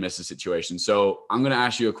of Mr. and Mrs. situation. So I'm gonna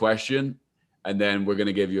ask you a question, and then we're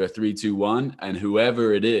gonna give you a 3, 2, 1, and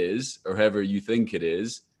whoever it is or whoever you think it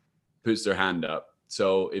is puts their hand up.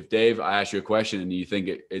 So if Dave, I ask you a question and you think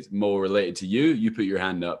it's more related to you, you put your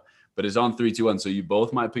hand up. But it's on 3, 2, 1. So you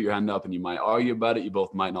both might put your hand up and you might argue about it. You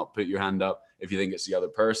both might not put your hand up if you think it's the other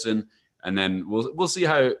person. And then we'll see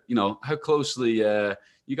how closely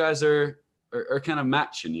you guys are kind of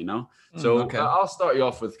matching, you know. So okay. I'll start you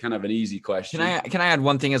off with kind of an easy question. Can I add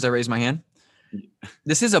one thing as I raise my hand?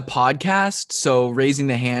 This is a podcast, so raising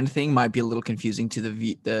the hand thing might be a little confusing to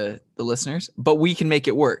the listeners, but we can make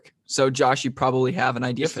it work. So Josh, you probably have an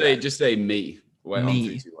idea for that. Just say me. Wait, Me. On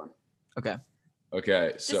 3, 2, 1. Okay.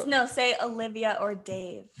 Okay. So Just say Olivia or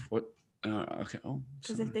Dave. what? Okay. Oh.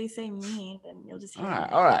 Because if they say me, then you'll just hear All right.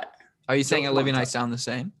 me. All right. Are you saying So- Olivia and I sound the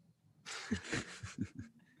same?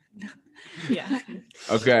 Yeah.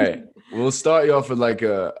 Okay, we'll start you off with like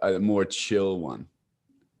a more chill one.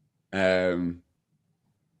 Who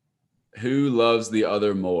loves the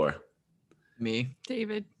other more? Me.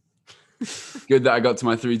 David. Good that I got to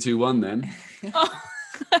my 3, 2, 1 then. Oh,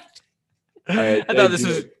 I thought this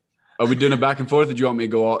was Are we doing it back and forth, or do you want me to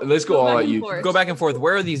go all? Let's go all back at and you. forth. go back and forth.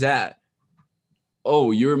 Where are these at? Oh,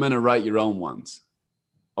 you were meant to write your own ones.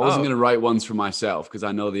 I wasn't Oh. going to write ones for myself because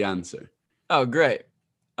I know the answer. Oh, great.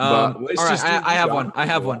 But All let's right, just do I have this one. round. I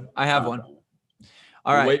have one. I have one.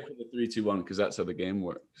 All right. Wait for the 3, 2, 1 because that's how the game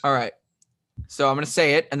works. All right. So I'm going to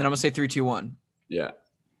say it, and then I'm going to say 3, 2, 1. Yeah.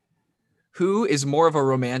 Who is more of a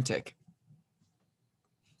romantic?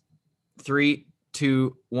 3,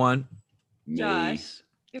 2, 1. Me. Josh.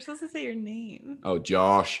 You're supposed to say your name. Oh,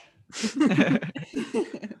 Josh.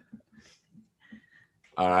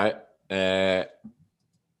 All right.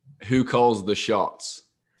 Who calls the shots?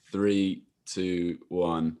 3, 2,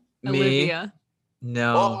 1. Me? Olivia.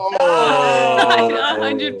 No. Oh.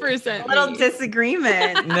 100%. Little me.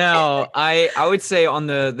 disagreement. No, I would say on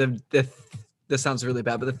the this sounds really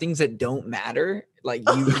bad, but the things that don't matter, like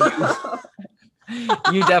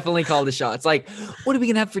you definitely call the shots. Like, what are we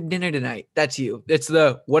gonna have for dinner tonight? That's you. It's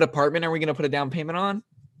the what apartment are we gonna put a down payment on?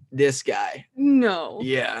 This guy. No.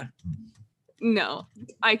 Yeah. No.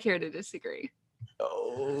 I care to disagree.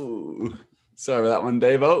 Oh. Sorry about that one,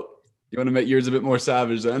 Davo. You want to make yours a bit more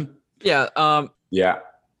savage then? Yeah. Yeah.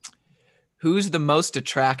 Who's the most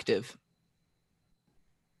attractive?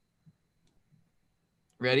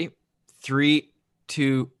 Ready? 3,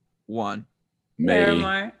 2, 1. Me.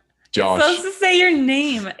 Larimar. You're Josh. supposed to say your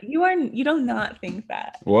name. You do not think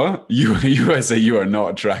that. What? You say you are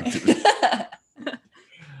not attractive.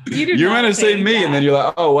 You do You're not meant to say think me, that. and then you're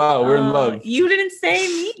like, oh wow, we're in love. You didn't say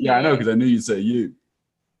me. Yeah, I know, because I knew you'd say you.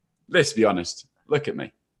 Let's be honest. Look at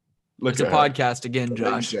me. Look It's a at her. podcast again, It makes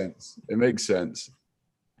Josh. sense. It makes sense.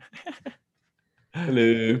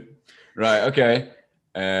 Hello. Right.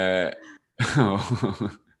 Okay.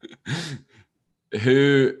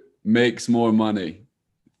 Who makes more money?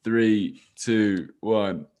 3, 2,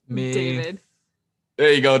 1. Me. David.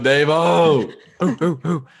 There you go, Dave. Oh,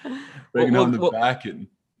 Ooh. bringing Well, on the well- backing.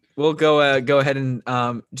 We'll go ahead and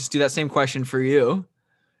just do that same question for you.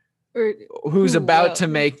 Or Who's Who about will? to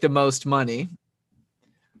make the most money?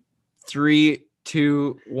 3,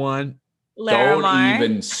 2, 1. Larimar. Don't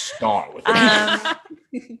even start with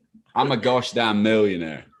it. I'm a gosh damn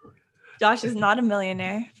millionaire. Josh is not a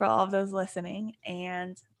millionaire for all of those listening.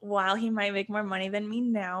 And while he might make more money than me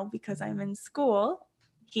now because I'm in school,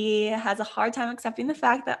 he has a hard time accepting the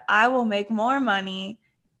fact that I will make more money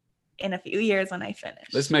in a few years when I finish.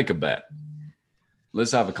 Let's make a bet.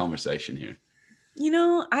 Let's have a conversation here. You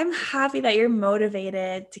know, I'm happy that you're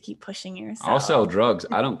motivated to keep pushing yourself. I'll sell drugs.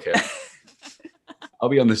 I don't care. I'll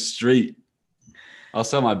be on the street. I'll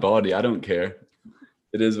sell my body. I don't care.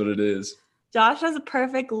 It is what it is. Josh has a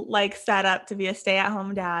perfect setup to be a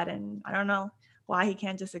stay-at-home dad, and I don't know why he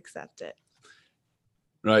can't just accept it.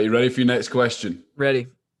 Right, you ready for your next question? Ready?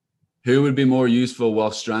 Who would be more useful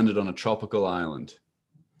while stranded on a tropical island?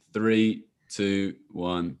 3, 2,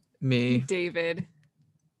 1. Me. David.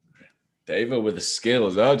 David with the skill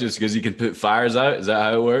as well, just because he can put fires out. Is that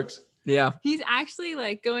how it works? Yeah. He's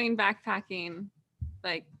actually going backpacking.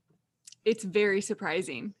 It's very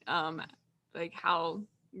surprising. How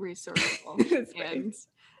resourceful and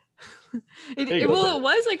it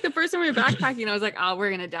was the first time we were backpacking. I was like, oh,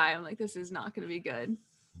 we're gonna die. I'm like, this is not gonna be good.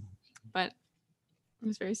 But I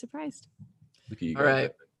was very surprised. Look at you All guys.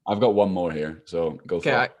 right. I've got one more here, so go for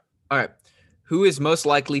Okay. it. All right. Who is most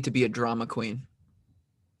likely to be a drama queen?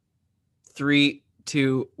 3,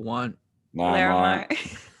 2, 1. Larimar.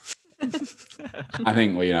 I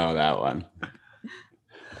think we know that one.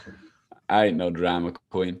 I ain't no drama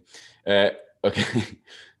queen. Okay.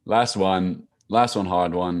 Last one,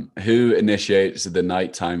 hard one. Who initiates the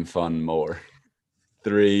nighttime fun more?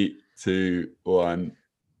 3, 2, 1.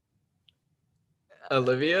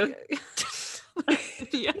 Olivia?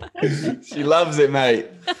 Yeah. She loves it, mate.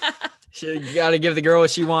 You got to give the girl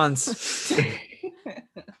what she wants.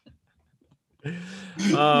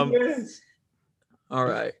 All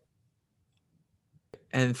right.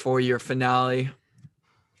 And for your finale,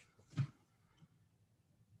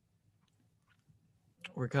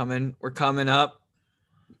 we're coming up.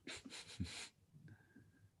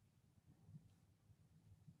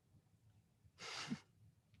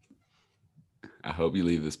 I hope you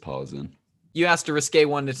leave this pause in. You asked a risque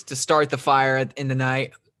one to start the fire in the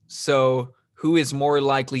night. So who is more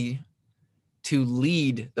likely to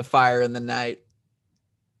lead the fire in the night?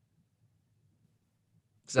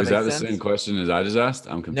 Does Is make that the sense? same question as I just asked?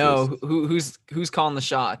 I'm confused. No, who's calling the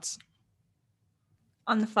shots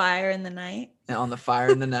On the fire in the night. on the fire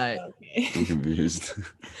in the night? Okay. I'm confused.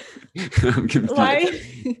 I'm confused. Why?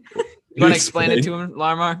 You want to explain it to him,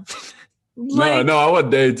 Larmar? No, I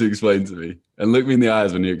want Dave to explain to me. And look me in the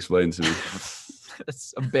eyes when you explain to me.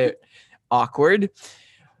 That's a bit awkward.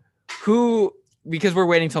 Who, because we're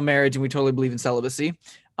waiting till marriage and we totally believe in celibacy,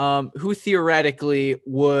 who theoretically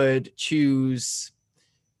would choose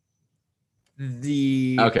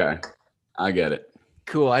the... Okay, I get it.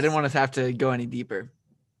 Cool. I didn't want to have to go any deeper.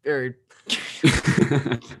 Or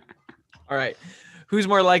All right. Who's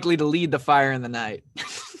more likely to lead the fire in the night?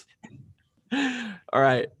 All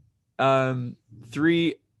right.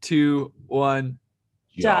 3, 2, 1.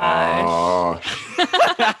 Josh.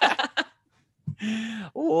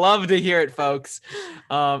 Love to hear it, folks.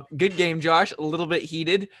 Good game, Josh. A little bit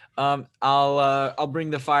heated. I'll bring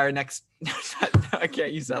the fire next. I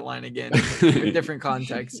can't use that line again. In different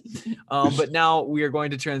context. But now we are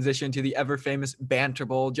going to transition to the ever famous Banter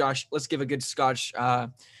Bowl. Josh, let's give a good Scotch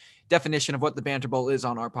definition of what the Banter Bowl is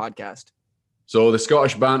on our podcast. So the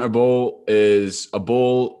Scottish Banter Bowl is a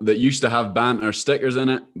bowl that used to have banter stickers in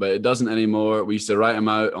it, but it doesn't anymore. We used to write them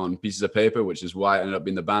out on pieces of paper, which is why it ended up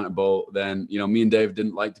being the Banter Bowl. Then, me and Dave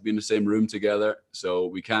didn't like to be in the same room together, so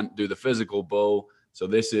we can't do the physical bowl. So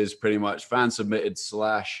this is pretty much fan submitted /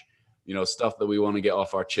 stuff that we want to get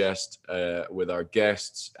off our chest with our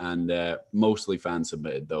guests, and mostly fan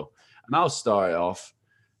submitted though. And I'll start it off.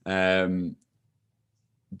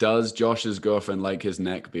 Does Josh's girlfriend like his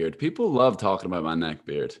neck beard? People love talking about my neck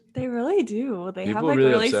beard. They really do. They People have really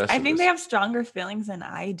really obsessed I with think this. they have stronger feelings than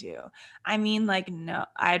I do. I mean, no,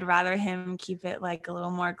 I'd rather him keep it a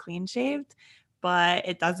little more clean shaved, but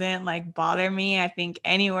it doesn't bother me, I think,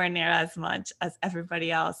 anywhere near as much as everybody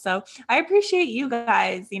else. So I appreciate you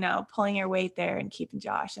guys, pulling your weight there and keeping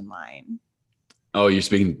Josh in line. Oh, you're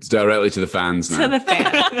speaking directly to the fans now. To the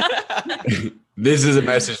fans. This is a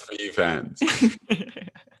message for you fans.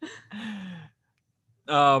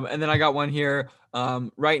 And then I got one here.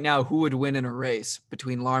 Right now, who would win in a race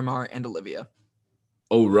between Larmar and Olivia?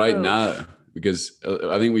 Oh, right now, because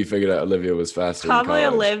I think we figured out Olivia was faster. Probably in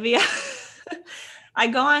college. Olivia. I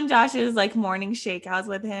go on Josh's morning shakeouts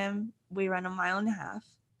with him. We run 1.5 miles.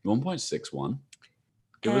 1.61.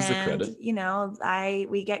 Give us the credit.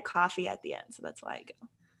 We get coffee at the end, so that's why I go.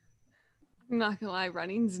 I'm not gonna lie,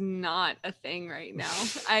 running's not a thing right now.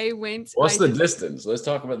 What's the distance? Let's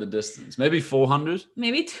talk about the distance. Maybe 400?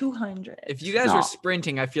 Maybe 200. If you guys were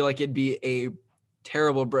sprinting, I feel like it'd be a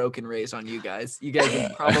terrible broken race on you guys. You guys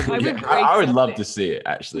would probably I would love to see it,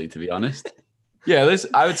 actually, to be honest. Yeah,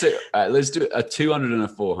 I would say let's do a 200 and a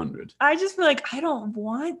 400. I just feel like I don't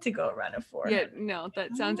want to go run a 400. Yeah, no,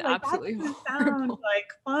 that sounds absolutely that horrible. sounds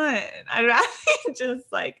fun. I'd rather just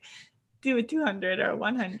do a 200 or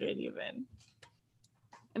 100 even.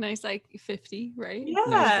 A nice 50, right?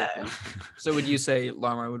 Yeah. So would you say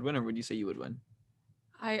Larmar would win, or would you say you would win?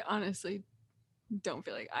 I honestly don't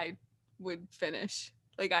feel like I would finish.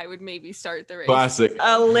 I would maybe start the race. Classic.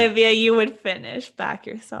 Olivia, you would finish. Back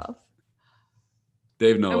yourself.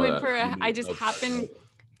 Dave knows. I went for I just happened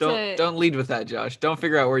Don't lead with that, Josh. Don't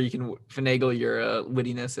figure out where you can finagle your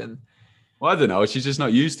wittiness and. Well, I don't know. She's just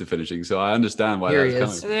not used to finishing, so I understand why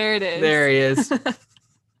that's coming. There it is. There he is.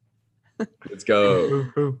 Let's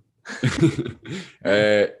go.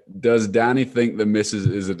 Does Danny think the missus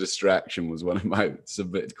is a distraction? Was one of my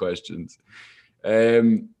submitted questions.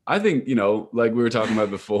 I think, like we were talking about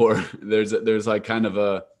before, there's kind of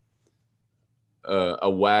a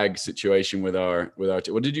WAG situation with our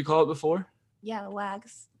what did you call it before? Yeah, the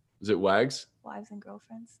WAGs. Is it WAGs? Wives and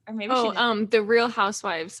girlfriends. Or maybe the Real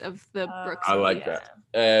Housewives of the Brooks. I like that.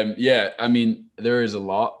 Yeah, I mean, there is a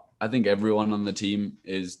lot. I think everyone on the team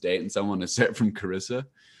is dating someone except from Carissa.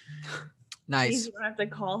 Nice. You don't have to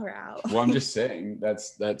call her out. Well, I'm just saying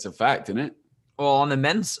that's a fact, isn't it? Well, on the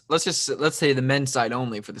men's, let's say the men's side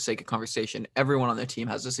only for the sake of conversation. Everyone on their team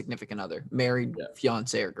has a significant other, married,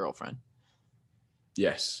 fiance, or girlfriend.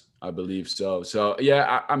 Yes, I believe so. So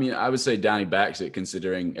yeah, I mean, I would say Danny backs it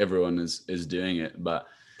considering everyone is doing it, but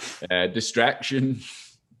distraction.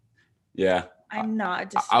 Yeah, I'm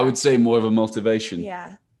not. I would say more of a motivation.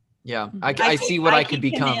 Yeah. Yeah, I see what I could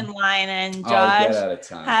become. In line, and Get Josh out of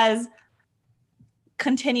time. has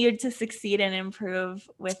continued to succeed and improve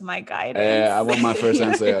with my guidance. I want my first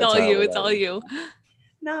answer. It's all you. It's all you.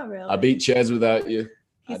 Not really. I beat Ches without you.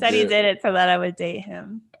 He said he did it so that I would date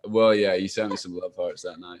him. Well, yeah, you sent me some love hearts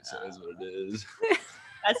that night, so it is what it is.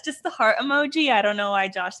 That's just the heart emoji. I don't know why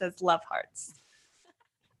Josh says love hearts.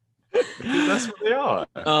 That's what they are.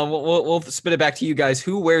 We'll spit it back to you guys.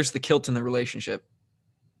 Who wears the kilt in the relationship?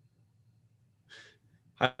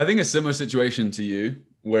 I think a similar situation to you,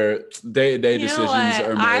 where day-to-day decisions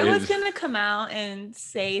are made. I was gonna come out and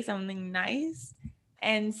say something nice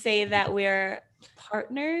and say that we're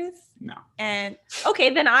partners. No. And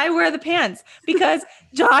okay, then I wear the pants because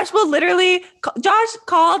Josh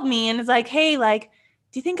called me and is like, hey, do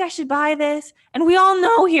you think I should buy this? And we all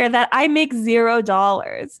know here that I make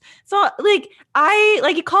 $0. So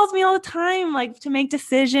he calls me all the time, to make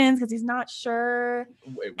decisions because he's not sure.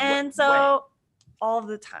 all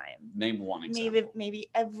the time. Name one example. Maybe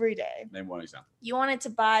every day. Name one example. You wanted to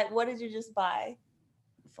buy, what did you just buy?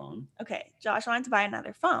 Phone. Okay, Josh wanted to buy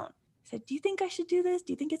another phone. I said, do you think I should do this?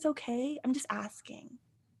 Do you think it's okay? I'm just asking.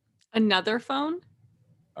 Another phone?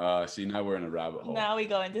 See, now we're in a rabbit hole. Now we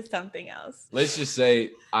go into something else. Let's just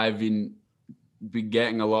say I've been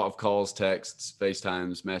getting a lot of calls, texts,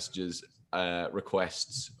 FaceTimes, messages,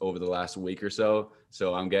 requests over the last week or so.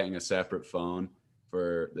 So I'm getting a separate phone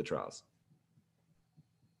for the trials.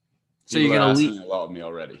 So you're going to leave a lot of me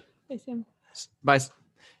already.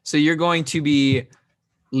 So you're going to be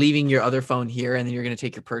leaving your other phone here, and then you're going to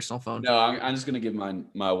take your personal phone. No, I'm just going to give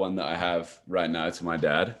my one that I have right now to my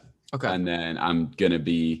dad. Okay. And then I'm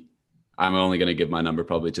only going to give my number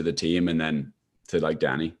probably to the team and then to like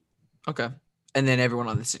Danny. Okay. And then everyone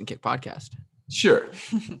on the Sit and Kick podcast. Sure.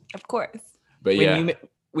 Of course. But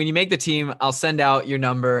when you make the team, I'll send out your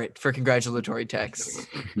number for congratulatory texts.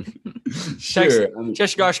 Sure.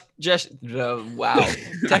 Text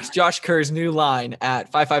Josh Kerr's new line at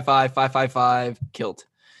 555-555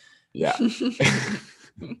 Yeah.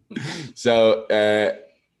 So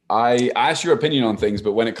I asked your opinion on things,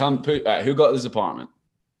 but when it comes to who got this apartment?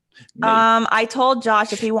 Me. I told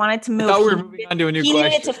Josh if he wanted to move, I thought we were moving on to a new he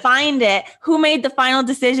question. needed to find it. Who made the final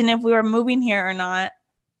decision if we were moving here or not?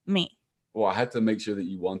 Me. Well, I had to make sure that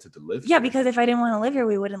you wanted to live Yeah, here. because if I didn't want to live here,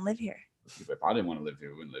 we wouldn't live here. If I didn't want to live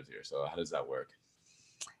here, we wouldn't live here. So how does that work?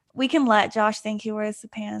 We can let Josh think he wears the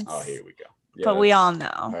pants. Oh, here we go. Yeah, but we that's all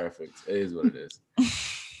know. Perfect. It is what it is.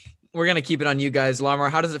 We're going to keep it on you guys. Lamar,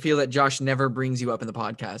 how does it feel that Josh never brings you up in the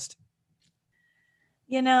podcast?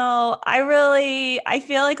 You know, I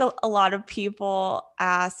feel like a lot of people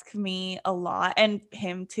ask me a lot, and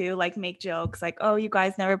him too, like make jokes like, oh, you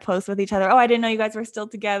guys never post with each other. Oh, I didn't know you guys were still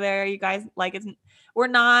together. You guys we're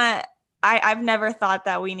not, I've never thought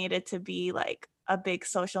that we needed to be like a big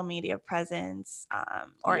social media presence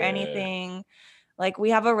or anything. Like we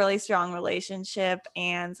have a really strong relationship.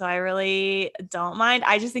 And so I really don't mind.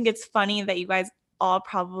 I just think it's funny that you guys all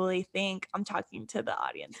probably think, I'm talking to the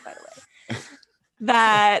audience, by the way,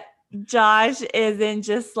 that Josh isn't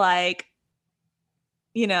just like,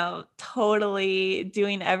 you know, totally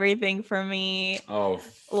doing everything for me. Oh,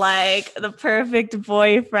 like the perfect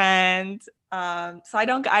boyfriend. So I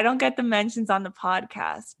don't get the mentions on the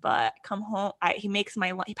podcast, but come home, he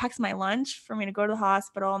packs my lunch for me to go to the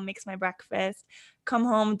hospital, makes my breakfast, come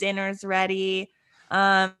home, dinner's ready.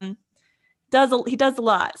 He does a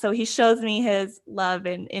lot. So he shows me his love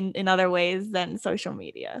in other ways than social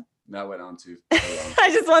media. that went on too long. I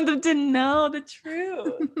just want them to know the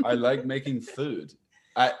truth. I like making food.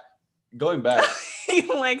 Going back, He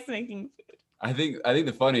likes making food. I think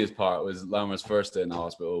the funniest part was Lamar's first day in the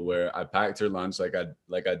hospital, where I packed her lunch like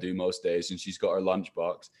I do most days, and she's got her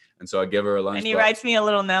lunchbox, and so I give her a lunchbox. And he writes me a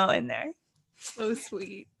little note in there. So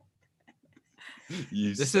sweet.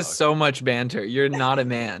 This is so much banter. You're not a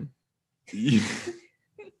man. And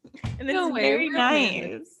it's No way, very we're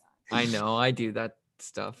nice. I know. I do that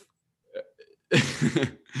stuff.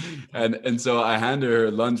 and so I hand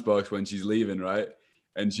her lunchbox when she's leaving, right?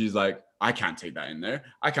 And she's like, I can't take that in there.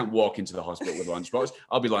 I can't walk into the hospital with lunchbox.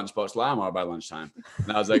 I'll be lunchbox Lamar by lunchtime.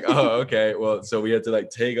 And I was like, oh, okay. Well, so we had to like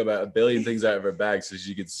take about a billion things out of her bag so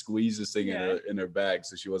she could squeeze this thing in her bag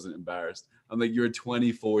so she wasn't embarrassed. I'm like, you're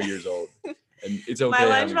 24 years old. And it's okay. My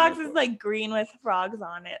lunchbox is like green with frogs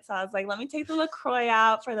on it. So I was like, let me take the LaCroix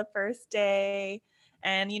out for the first day.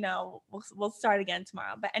 And, you know, we'll start again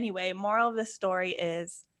tomorrow. But anyway, moral of the story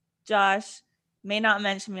is Josh may not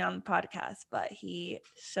mention me on the podcast, but he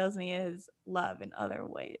shows me his love in other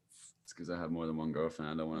ways. It's because I have more than one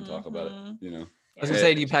girlfriend. I don't want to talk about it, you know. I was going to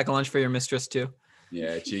say, do you pack a lunch for your mistress too?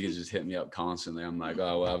 Yeah, Chica's just hitting me up constantly. I'm like,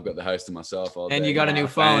 oh, well, I've got the house to myself all day. And you got a new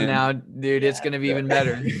phone now, dude. It's going to be even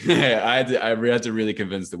better. Yeah, I had to really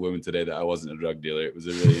convince the woman today that I wasn't a drug dealer. It was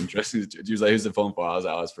a really interesting. She was like, who's the phone for? I was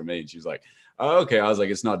like, oh, it's for me. And she was like, oh, okay. I was like,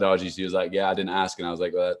 it's not dodgy. She was like, yeah, I didn't ask. And I was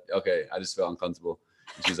like, well, okay. I just felt uncomfortable.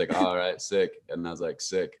 And she was like, oh, all right, sick. And I was like,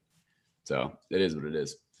 sick. So it is what it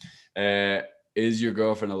is. Is your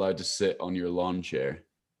girlfriend allowed to sit on your lawn chair?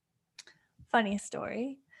 Funny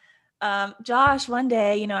story. Josh, one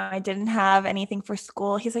day, you know, I didn't have anything for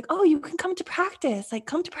school. He's like, oh, you can come to practice. Like,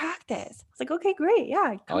 come to practice. I was like, okay, great.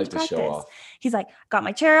 Yeah, I like to practice. show off. He's like, got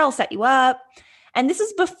my chair. I'll set you up. And this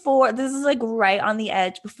is like right on the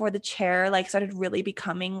edge before the chair like started really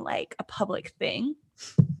becoming like a public thing.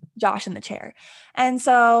 Josh in the chair. And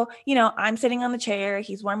so, you know, I'm sitting on the chair.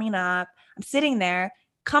 He's warming up. I'm sitting there,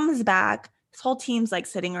 comes back. His whole team's like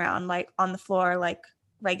sitting around like on the floor like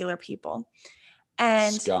regular people.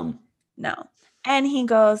 And Scum. no. And he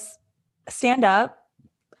goes, stand up.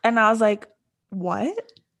 And I was like, what?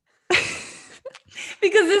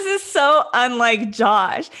 because this is so unlike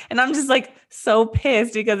Josh. And I'm just like so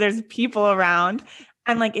pissed because there's people around.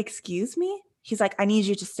 I'm like, excuse me? He's like, I need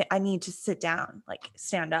to sit down, like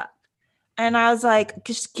stand up. And I was like,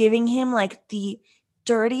 just giving him like the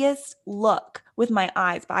dirtiest look with my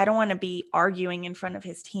eyes, but I don't want to be arguing in front of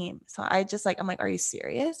his team. So I'm like, are you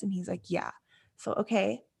serious? And he's like, yeah. So,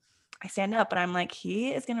 okay. I stand up and I'm like,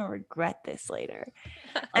 he is going to regret this later.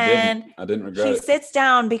 I didn't regret it. He sits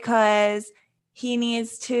down because he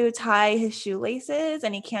needs to tie his shoelaces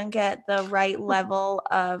and he can't get the right level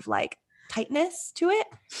of like tightness to it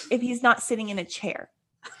if he's not sitting in a chair.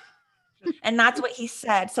 And that's what he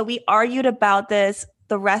said. So we argued about this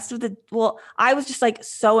the rest of I was just like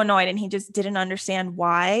so annoyed and he just didn't understand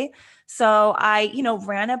why. So I,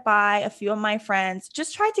 ran it by a few of my friends,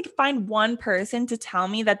 just tried to find one person to tell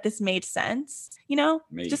me that this made sense,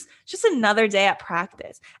 just another day at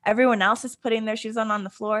practice. Everyone else is putting their shoes on the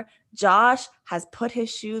floor. Josh has put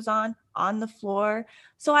his shoes on the floor.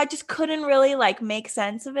 So I just couldn't really like make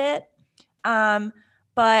sense of it.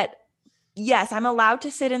 But yes, I'm allowed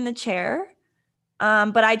to sit in the chair.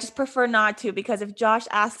 But I just prefer not to, because if Josh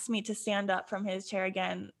asks me to stand up from his chair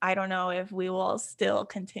again, I don't know if we will still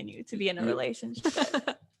continue to be in a relationship.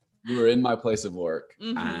 You were in my place of work,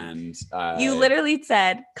 Mm-hmm. and You literally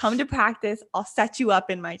said, come to practice, I'll set you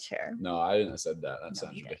up in my chair. No, I didn't have said that. That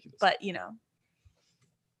sounds ridiculous. But,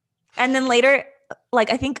 and then later,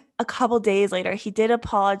 like I think a couple days later, he did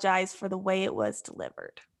apologize for the way it was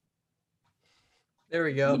delivered. There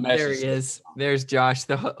we go. The There message he is. There's Josh,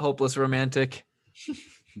 the hopeless romantic.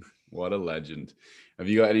 What a legend. Have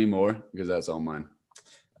you got any more? Because that's all mine.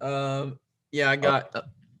 Yeah, I got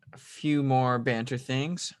a few more banter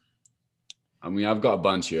things. I mean, I've got a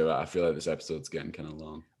bunch here, but I feel like this episode's getting kind of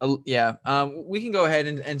long. Yeah. We can go ahead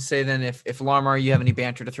and say then if Larmar, you have any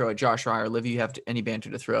banter to throw at Josh or I, or Livy, you have any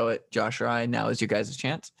banter to throw at Josh or I, now is your guys'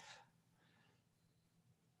 chance.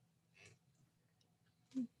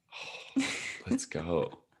 Let's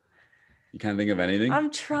go. You can't think of anything? I'm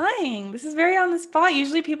trying. This is very on the spot.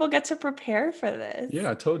 Usually people get to prepare for this. Yeah,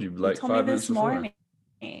 I told you like you told 5 me minutes this before.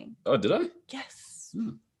 morning. Oh, did I? Yes.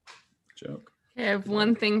 Joke. Okay, I have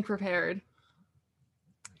one thing prepared.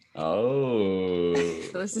 Oh.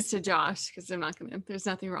 So this is to Josh because there's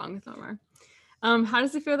nothing wrong with Omar. How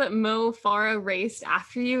does it feel that Mo Farah raced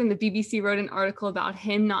after you and the BBC wrote an article about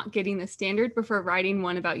him not getting the standard before writing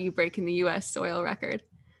one about you breaking the US soil record?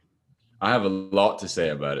 I have a lot to say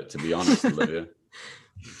about it, to be honest, Olivia.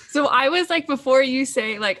 So I was like, before you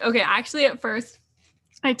say like, okay, actually at first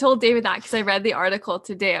I told David that because I read the article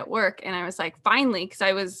today at work and I was like, finally, because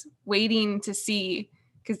I was waiting to see,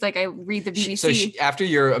 because like I read the BBC. After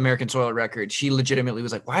your American soil record, she legitimately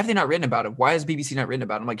was like, why have they not written about it? Why has BBC not written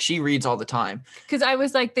about it? I'm like, she reads all the time. Because I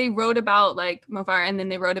was like, they wrote about like Mo Farah and then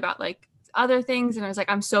they wrote about like other things. And I was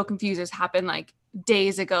like, I'm so confused. This happened like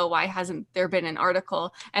days ago. Why hasn't there been an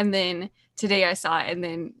article? And then today I saw it. And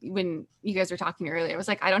then when you guys were talking earlier, I was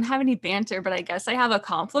like, I don't have any banter, but I guess I have a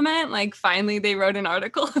compliment. Like finally they wrote an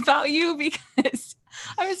article about you, because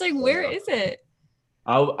I was like, where is it?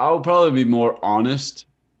 I'll probably be more honest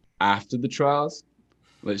after the trials,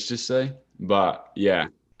 let's just say. But yeah,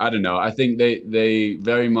 I don't know. I think they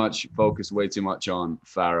very much focused way too much on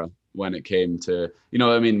Farah when it came to, what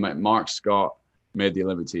I mean? Mark Scott made the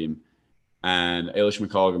Olympic team and Ailish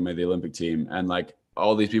McColgan made the Olympic team. And like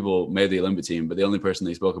all these people made the Olympic team, but the only person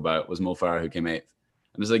they spoke about was Mo Farah, who came 8th.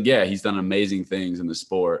 And it's like, yeah, he's done amazing things in the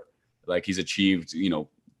sport. Like he's achieved,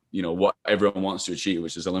 what everyone wants to achieve,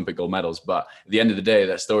 which is Olympic gold medals. But at the end of the day,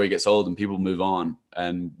 that story gets old and people move on.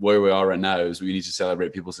 And where we are right now is we need to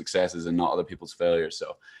celebrate people's successes and not other people's failures.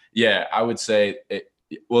 So yeah, I would say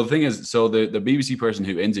the thing is, so the BBC person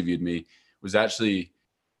who interviewed me was actually,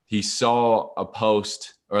 he saw a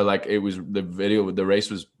post, or like it was the video, the race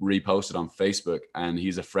was reposted on Facebook, and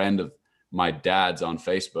he's a friend of my dad's on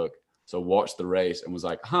Facebook. So watched the race and was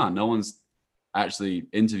like, no one's actually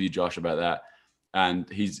interviewed Josh about that. And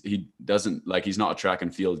he doesn't, like, he's not a track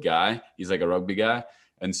and field guy. He's like a rugby guy.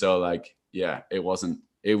 And so like, yeah, it was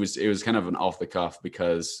kind of an off the cuff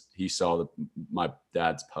because he saw my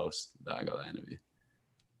dad's post that I got that interview.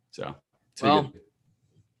 So well,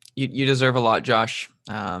 you deserve a lot, Josh.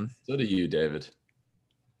 So do you, David.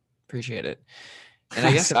 Appreciate it. And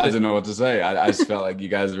I guess I didn't know what to say. I just felt like you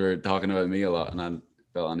guys were talking about me a lot and I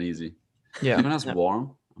felt uneasy. Yeah. Even though it's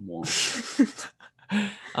warm, I'm warm.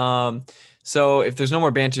 So if there's no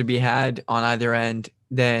more banter to be had on either end,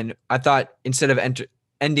 then I thought instead of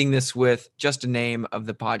ending this with just a name of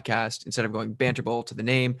the podcast, instead of going Banter Bowl to the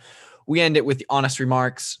name, we end it with the honest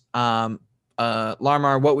remarks.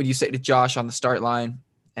 Larmar, what would you say to Josh on the start line?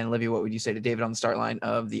 And Olivia, what would you say to David on the start line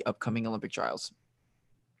of the upcoming Olympic trials?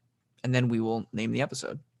 and then we will name the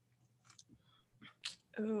episode.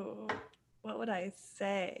 Ooh, what would I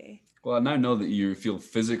say? Well, I now know that you feel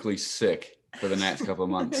physically sick for the next couple of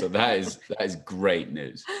months, so that is great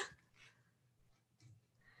news.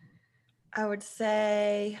 I would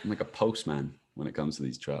say I'm like a postman when it comes to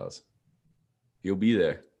these trials. You'll be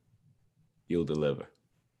there. You'll deliver.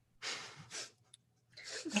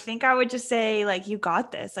 I think I would just say, like, you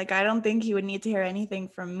got this. Like, I don't think he would need to hear anything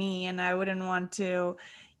from me, and I wouldn't want to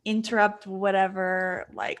interrupt whatever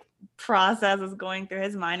like process is going through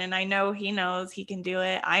his mind. And I know he knows he can do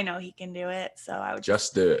it. I know he can do it. So I would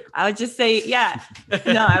Just do it. I would just say, yeah.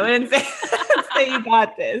 No, I wouldn't say say you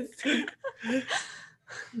got this.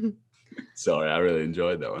 Sorry, I really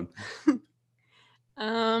enjoyed that one.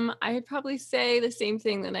 I'd probably say the same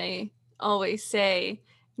thing that I always say.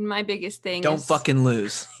 And my biggest thing Don't is fucking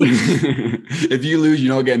lose. If you lose,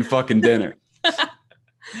 you're not getting fucking dinner.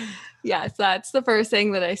 yes, that's the first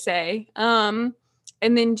thing that I say. And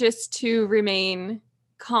then just to remain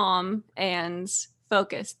calm and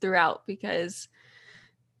focused throughout, because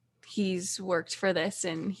he's worked for this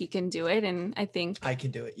and he can do it. And I think I can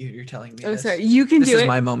do it. You're telling me. oh, this. sorry, you can This do is it.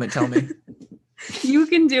 my moment. Tell me. You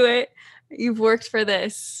can do it. You've worked for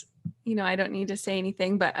this. You know, I don't need to say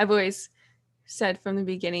anything, but I've always said from the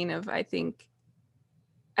beginning of, I think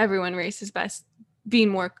everyone races best being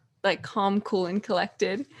more like calm, cool, and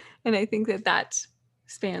collected. And I think that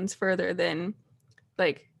spans further than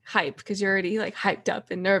like hype, because you're already like hyped up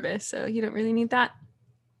and nervous. So you don't really need that.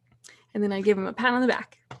 And then I give him a pat on the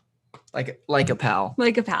back, Like a pal.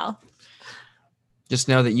 like a pal. Just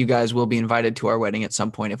know that you guys will be invited to our wedding at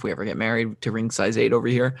some point if we ever get married, to ring size 8 over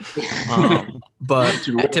here. But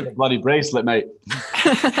Bloody bracelet, mate.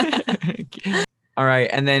 all right.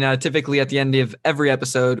 And then typically at the end of every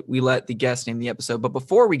episode, we let the guest name the episode. But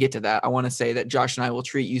before we get to that, I want to say that Josh and I will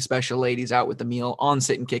treat you special ladies out with the meal on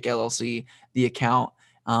Sit and Kick LLC, the account,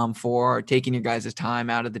 for taking your guys' time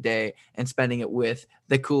out of the day and spending it with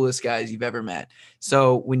the coolest guys you've ever met.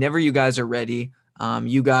 So whenever you guys are ready,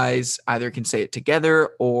 you guys either can say it together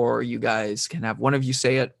or you guys can have one of you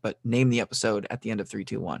say it, but name the episode at the end of 3,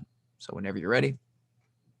 2, 1. So whenever you're ready.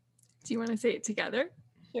 Do you want to say it together?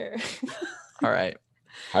 Sure. All right.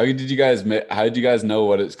 How did you guys know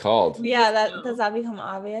what it's called? Yeah, does that become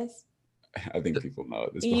obvious? I think people know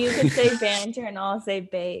at this You point. could say banter and I'll say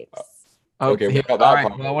babes. Okay, we here- got that all right.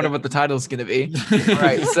 part. Well, I wonder what the title's going to be. All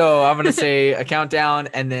right. So I'm going to say a countdown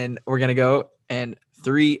and then we're going to go. And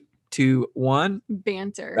 3, 2, 1.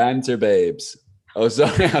 Banter. Banter babes. Oh,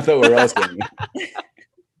 sorry. I thought we were all saying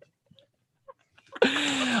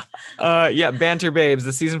Yeah, Banter Babes,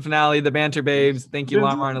 the season finale, the Banter Babes. Thank you,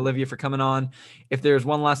 Lamar and Olivia, for coming on. If there's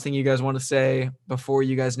one last thing you guys want to say before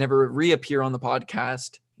you guys never reappear on the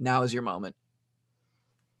podcast, now is your moment.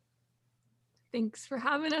 Thanks for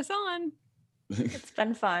having us on. It's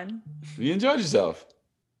been fun. You enjoyed yourself.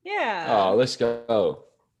 Yeah. Oh, let's go.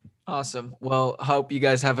 Awesome. Well, hope you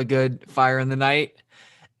guys have a good fire in the night.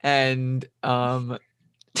 And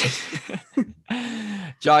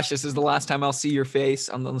Josh, this is the last time I'll see your face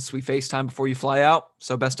on the sweet FaceTime before you fly out.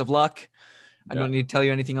 So best of luck. I don't need to tell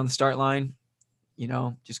you anything on the start line. You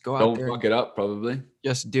know, just go out Don't there. fuck it up, probably.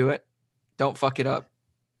 Just do it. Don't fuck it up.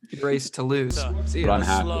 Race to lose. See ya. Run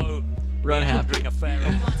happy. Slow, Run happy. meandering affair.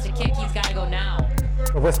 Wants to kick, he's got to go now.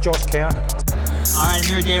 We're with Josh Kerr. All right,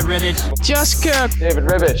 here, David Riddich. Just Kirk. David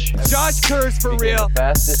Ribbich. Josh Kerr's for real.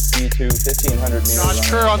 Fastest D2 1500 meter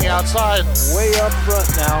Josh runner. Kerr on the outside. Way up front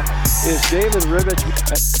now is David Ribbich.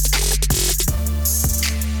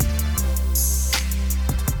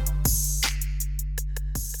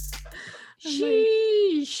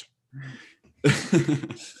 Sheesh.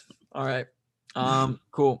 All right.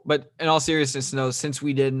 Cool. But in all seriousness, no, since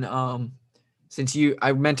we didn't,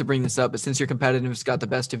 I meant to bring this up, but since your competitiveness got the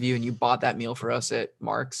best of you and you bought that meal for us at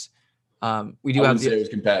Mark's, we do I have wouldn't say it was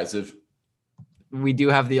competitive.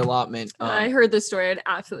 the allotment. I heard the story. I'd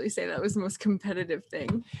absolutely say that was the most competitive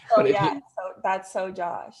thing. Oh But if yeah, you- so that's so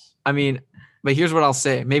Josh. I mean, but here's what I'll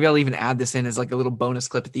say. Maybe I'll even add this in as like a little bonus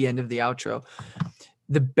clip at the end of the outro.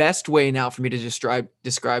 The best way now for me to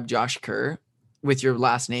describe Josh Kerr with your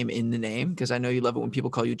last name in the name, because I know you love it when people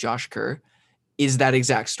call you Josh Kerr, is that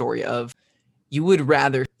exact story of you would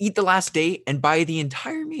rather eat the last date and buy the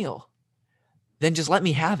entire meal than just let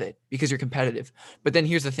me have it because you're competitive. But then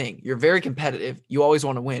here's the thing. You're very competitive. You always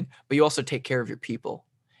want to win, but you also take care of your people.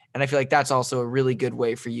 And I feel like that's also a really good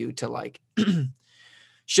way for you to like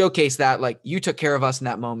showcase that, like, you took care of us in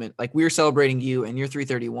that moment. Like, we were celebrating you and you're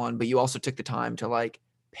 331, but you also took the time to like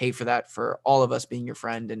pay for that for all of us being your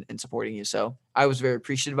friend and supporting you. So I was very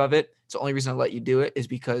appreciative of it. It's the only reason I let you do it is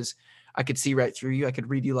because I could see right through you. I could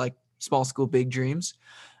read you like small school, big dreams.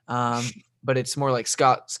 but it's more like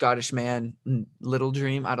Scottish man, Little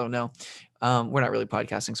Dream. I don't know. We're not really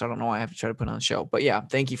podcasting, so I don't know why I have to try to put on the show. But yeah,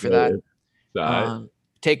 thank you for that.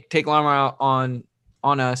 Take Lamar on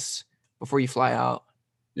us before you fly out.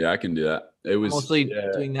 Yeah, I can do that. It was mostly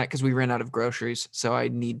doing that because we ran out of groceries, so I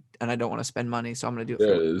don't want to spend money, so I'm gonna do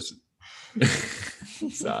it.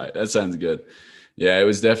 Sorry, that sounds good. Yeah, it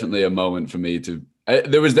was definitely a moment for me to.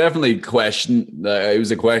 There was definitely question. It was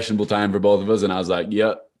a questionable time for both of us, and I was like,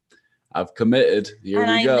 "Yep, I've committed. Here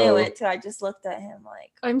we go." I knew it too. I just looked at him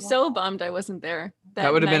like, I'm so bummed I wasn't there.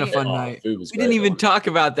 That would have been a fun night. We didn't even talk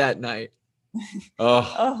about that night.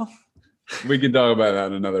 Oh. We can talk about that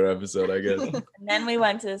in another episode, I guess. And then we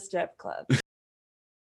went to a strip club.